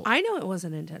intentional. I know it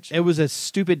wasn't intentional. It was a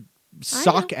stupid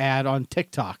sock ad on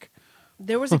TikTok.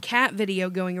 There was a cat video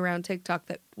going around TikTok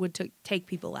that would take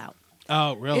people out.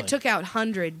 Oh, really? It took out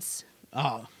hundreds.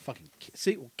 Oh, fucking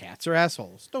see, cats are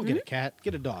assholes. Don't get a cat,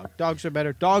 get a dog. Dogs are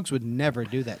better. Dogs would never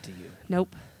do that to you.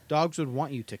 Nope. Dogs would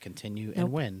want you to continue Nope.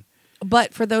 and win.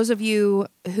 But for those of you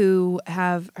who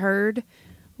have heard,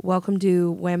 welcome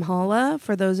to Whamhalla.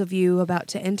 For those of you about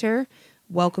to enter,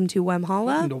 welcome to Welcome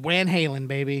Whamhalla. to Van Halen,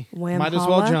 baby. Wham Might as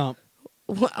well holla. jump.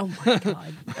 Oh my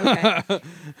god. Okay.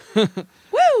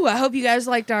 Woo! I hope you guys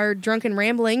liked our drunken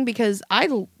rambling, because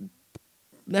I'm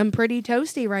pretty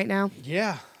toasty right now.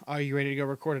 Yeah. Are you ready to go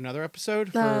record another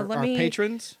episode for let our me-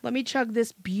 patrons? Let me chug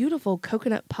this beautiful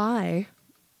coconut pie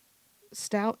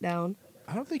stout down.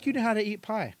 I don't think you know how to eat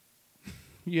pie.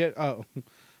 Yeah. Oh.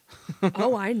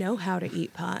 Oh, I know how to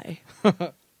eat pie.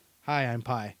 Hi, I'm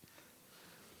Pie.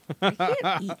 I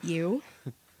can't eat you.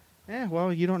 Yeah,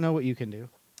 well, you don't know what you can do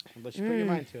unless you put your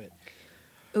mind to it.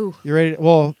 Ooh. You ready?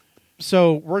 Well,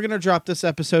 so we're going to drop this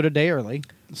episode a day early.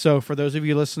 So for those of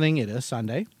you listening, it is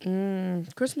Sunday.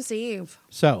 Christmas Eve.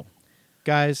 So,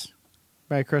 guys,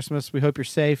 Merry Christmas. We hope you're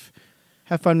safe.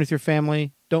 Have fun with your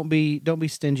family. Don't be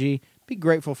stingy. Be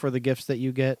grateful for the gifts that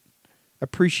you get.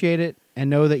 Appreciate it and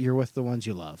know that you're with the ones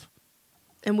you love.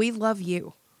 And we love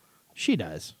you. She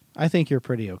does. I think you're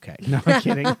pretty okay. No, I'm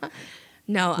kidding.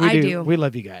 No, We I do. We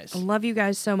love you guys. I love you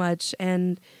guys so much,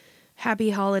 and happy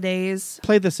holidays.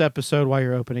 Play this episode while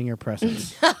you're opening your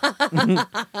presents.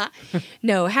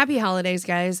 No, happy holidays,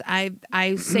 guys.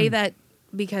 I say that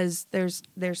because there's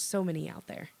so many out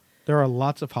there. There are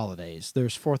lots of holidays.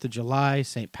 There's 4th of July,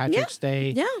 St. Patrick's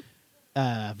Day, Yeah.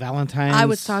 Valentine's. I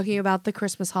was talking about the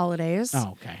Christmas holidays.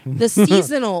 Oh, okay. The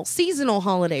seasonal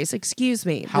holidays, excuse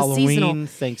me. Halloween, The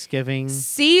Thanksgiving.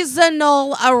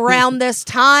 seasonal around this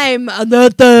time.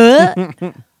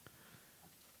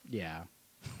 Yeah.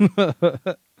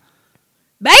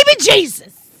 Baby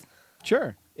Jesus.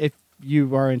 Sure. If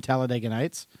you are in Talladega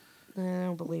Nights. I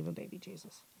don't believe in baby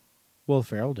Jesus. Will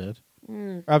Ferrell did.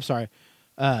 I'm sorry.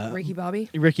 Ricky Bobby?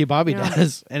 Ricky Bobby Yeah.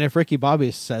 does. And if Ricky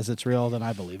Bobby says it's real, then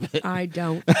I believe it. I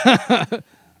don't.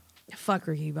 Fuck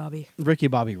Ricky Bobby. Ricky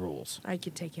Bobby rules. I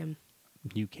could take him.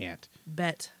 You can't.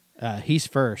 Bet. He's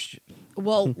first.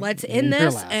 Well, let's end You're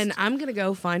this, last. and I'm going to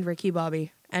go find Ricky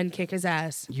Bobby and kick his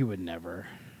ass. You would never.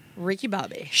 Ricky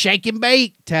Bobby. Shake and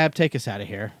bake. Tab, take us out of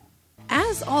here.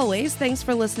 As always, thanks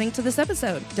for listening to this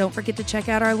episode. Don't forget to check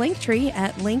out our link tree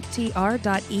at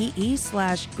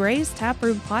linktr.ee/Gray's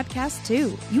Taproom Podcast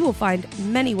 2. You will find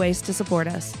many ways to support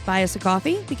us. Buy us a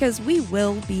coffee because we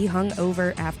will be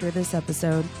hungover after this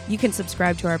episode. You can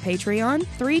subscribe to our Patreon.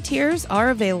 3 tiers are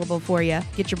available for you.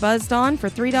 Get your buzzed on for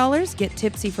 $3, get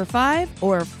tipsy for $5,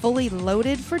 or fully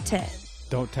loaded for $10.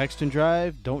 Don't text and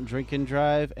drive, don't drink and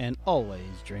drive, and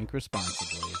always drink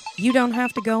responsibly. You don't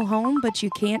have to go home, but you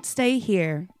can't stay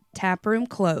here. Taproom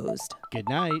closed. Good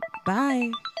night.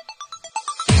 Bye.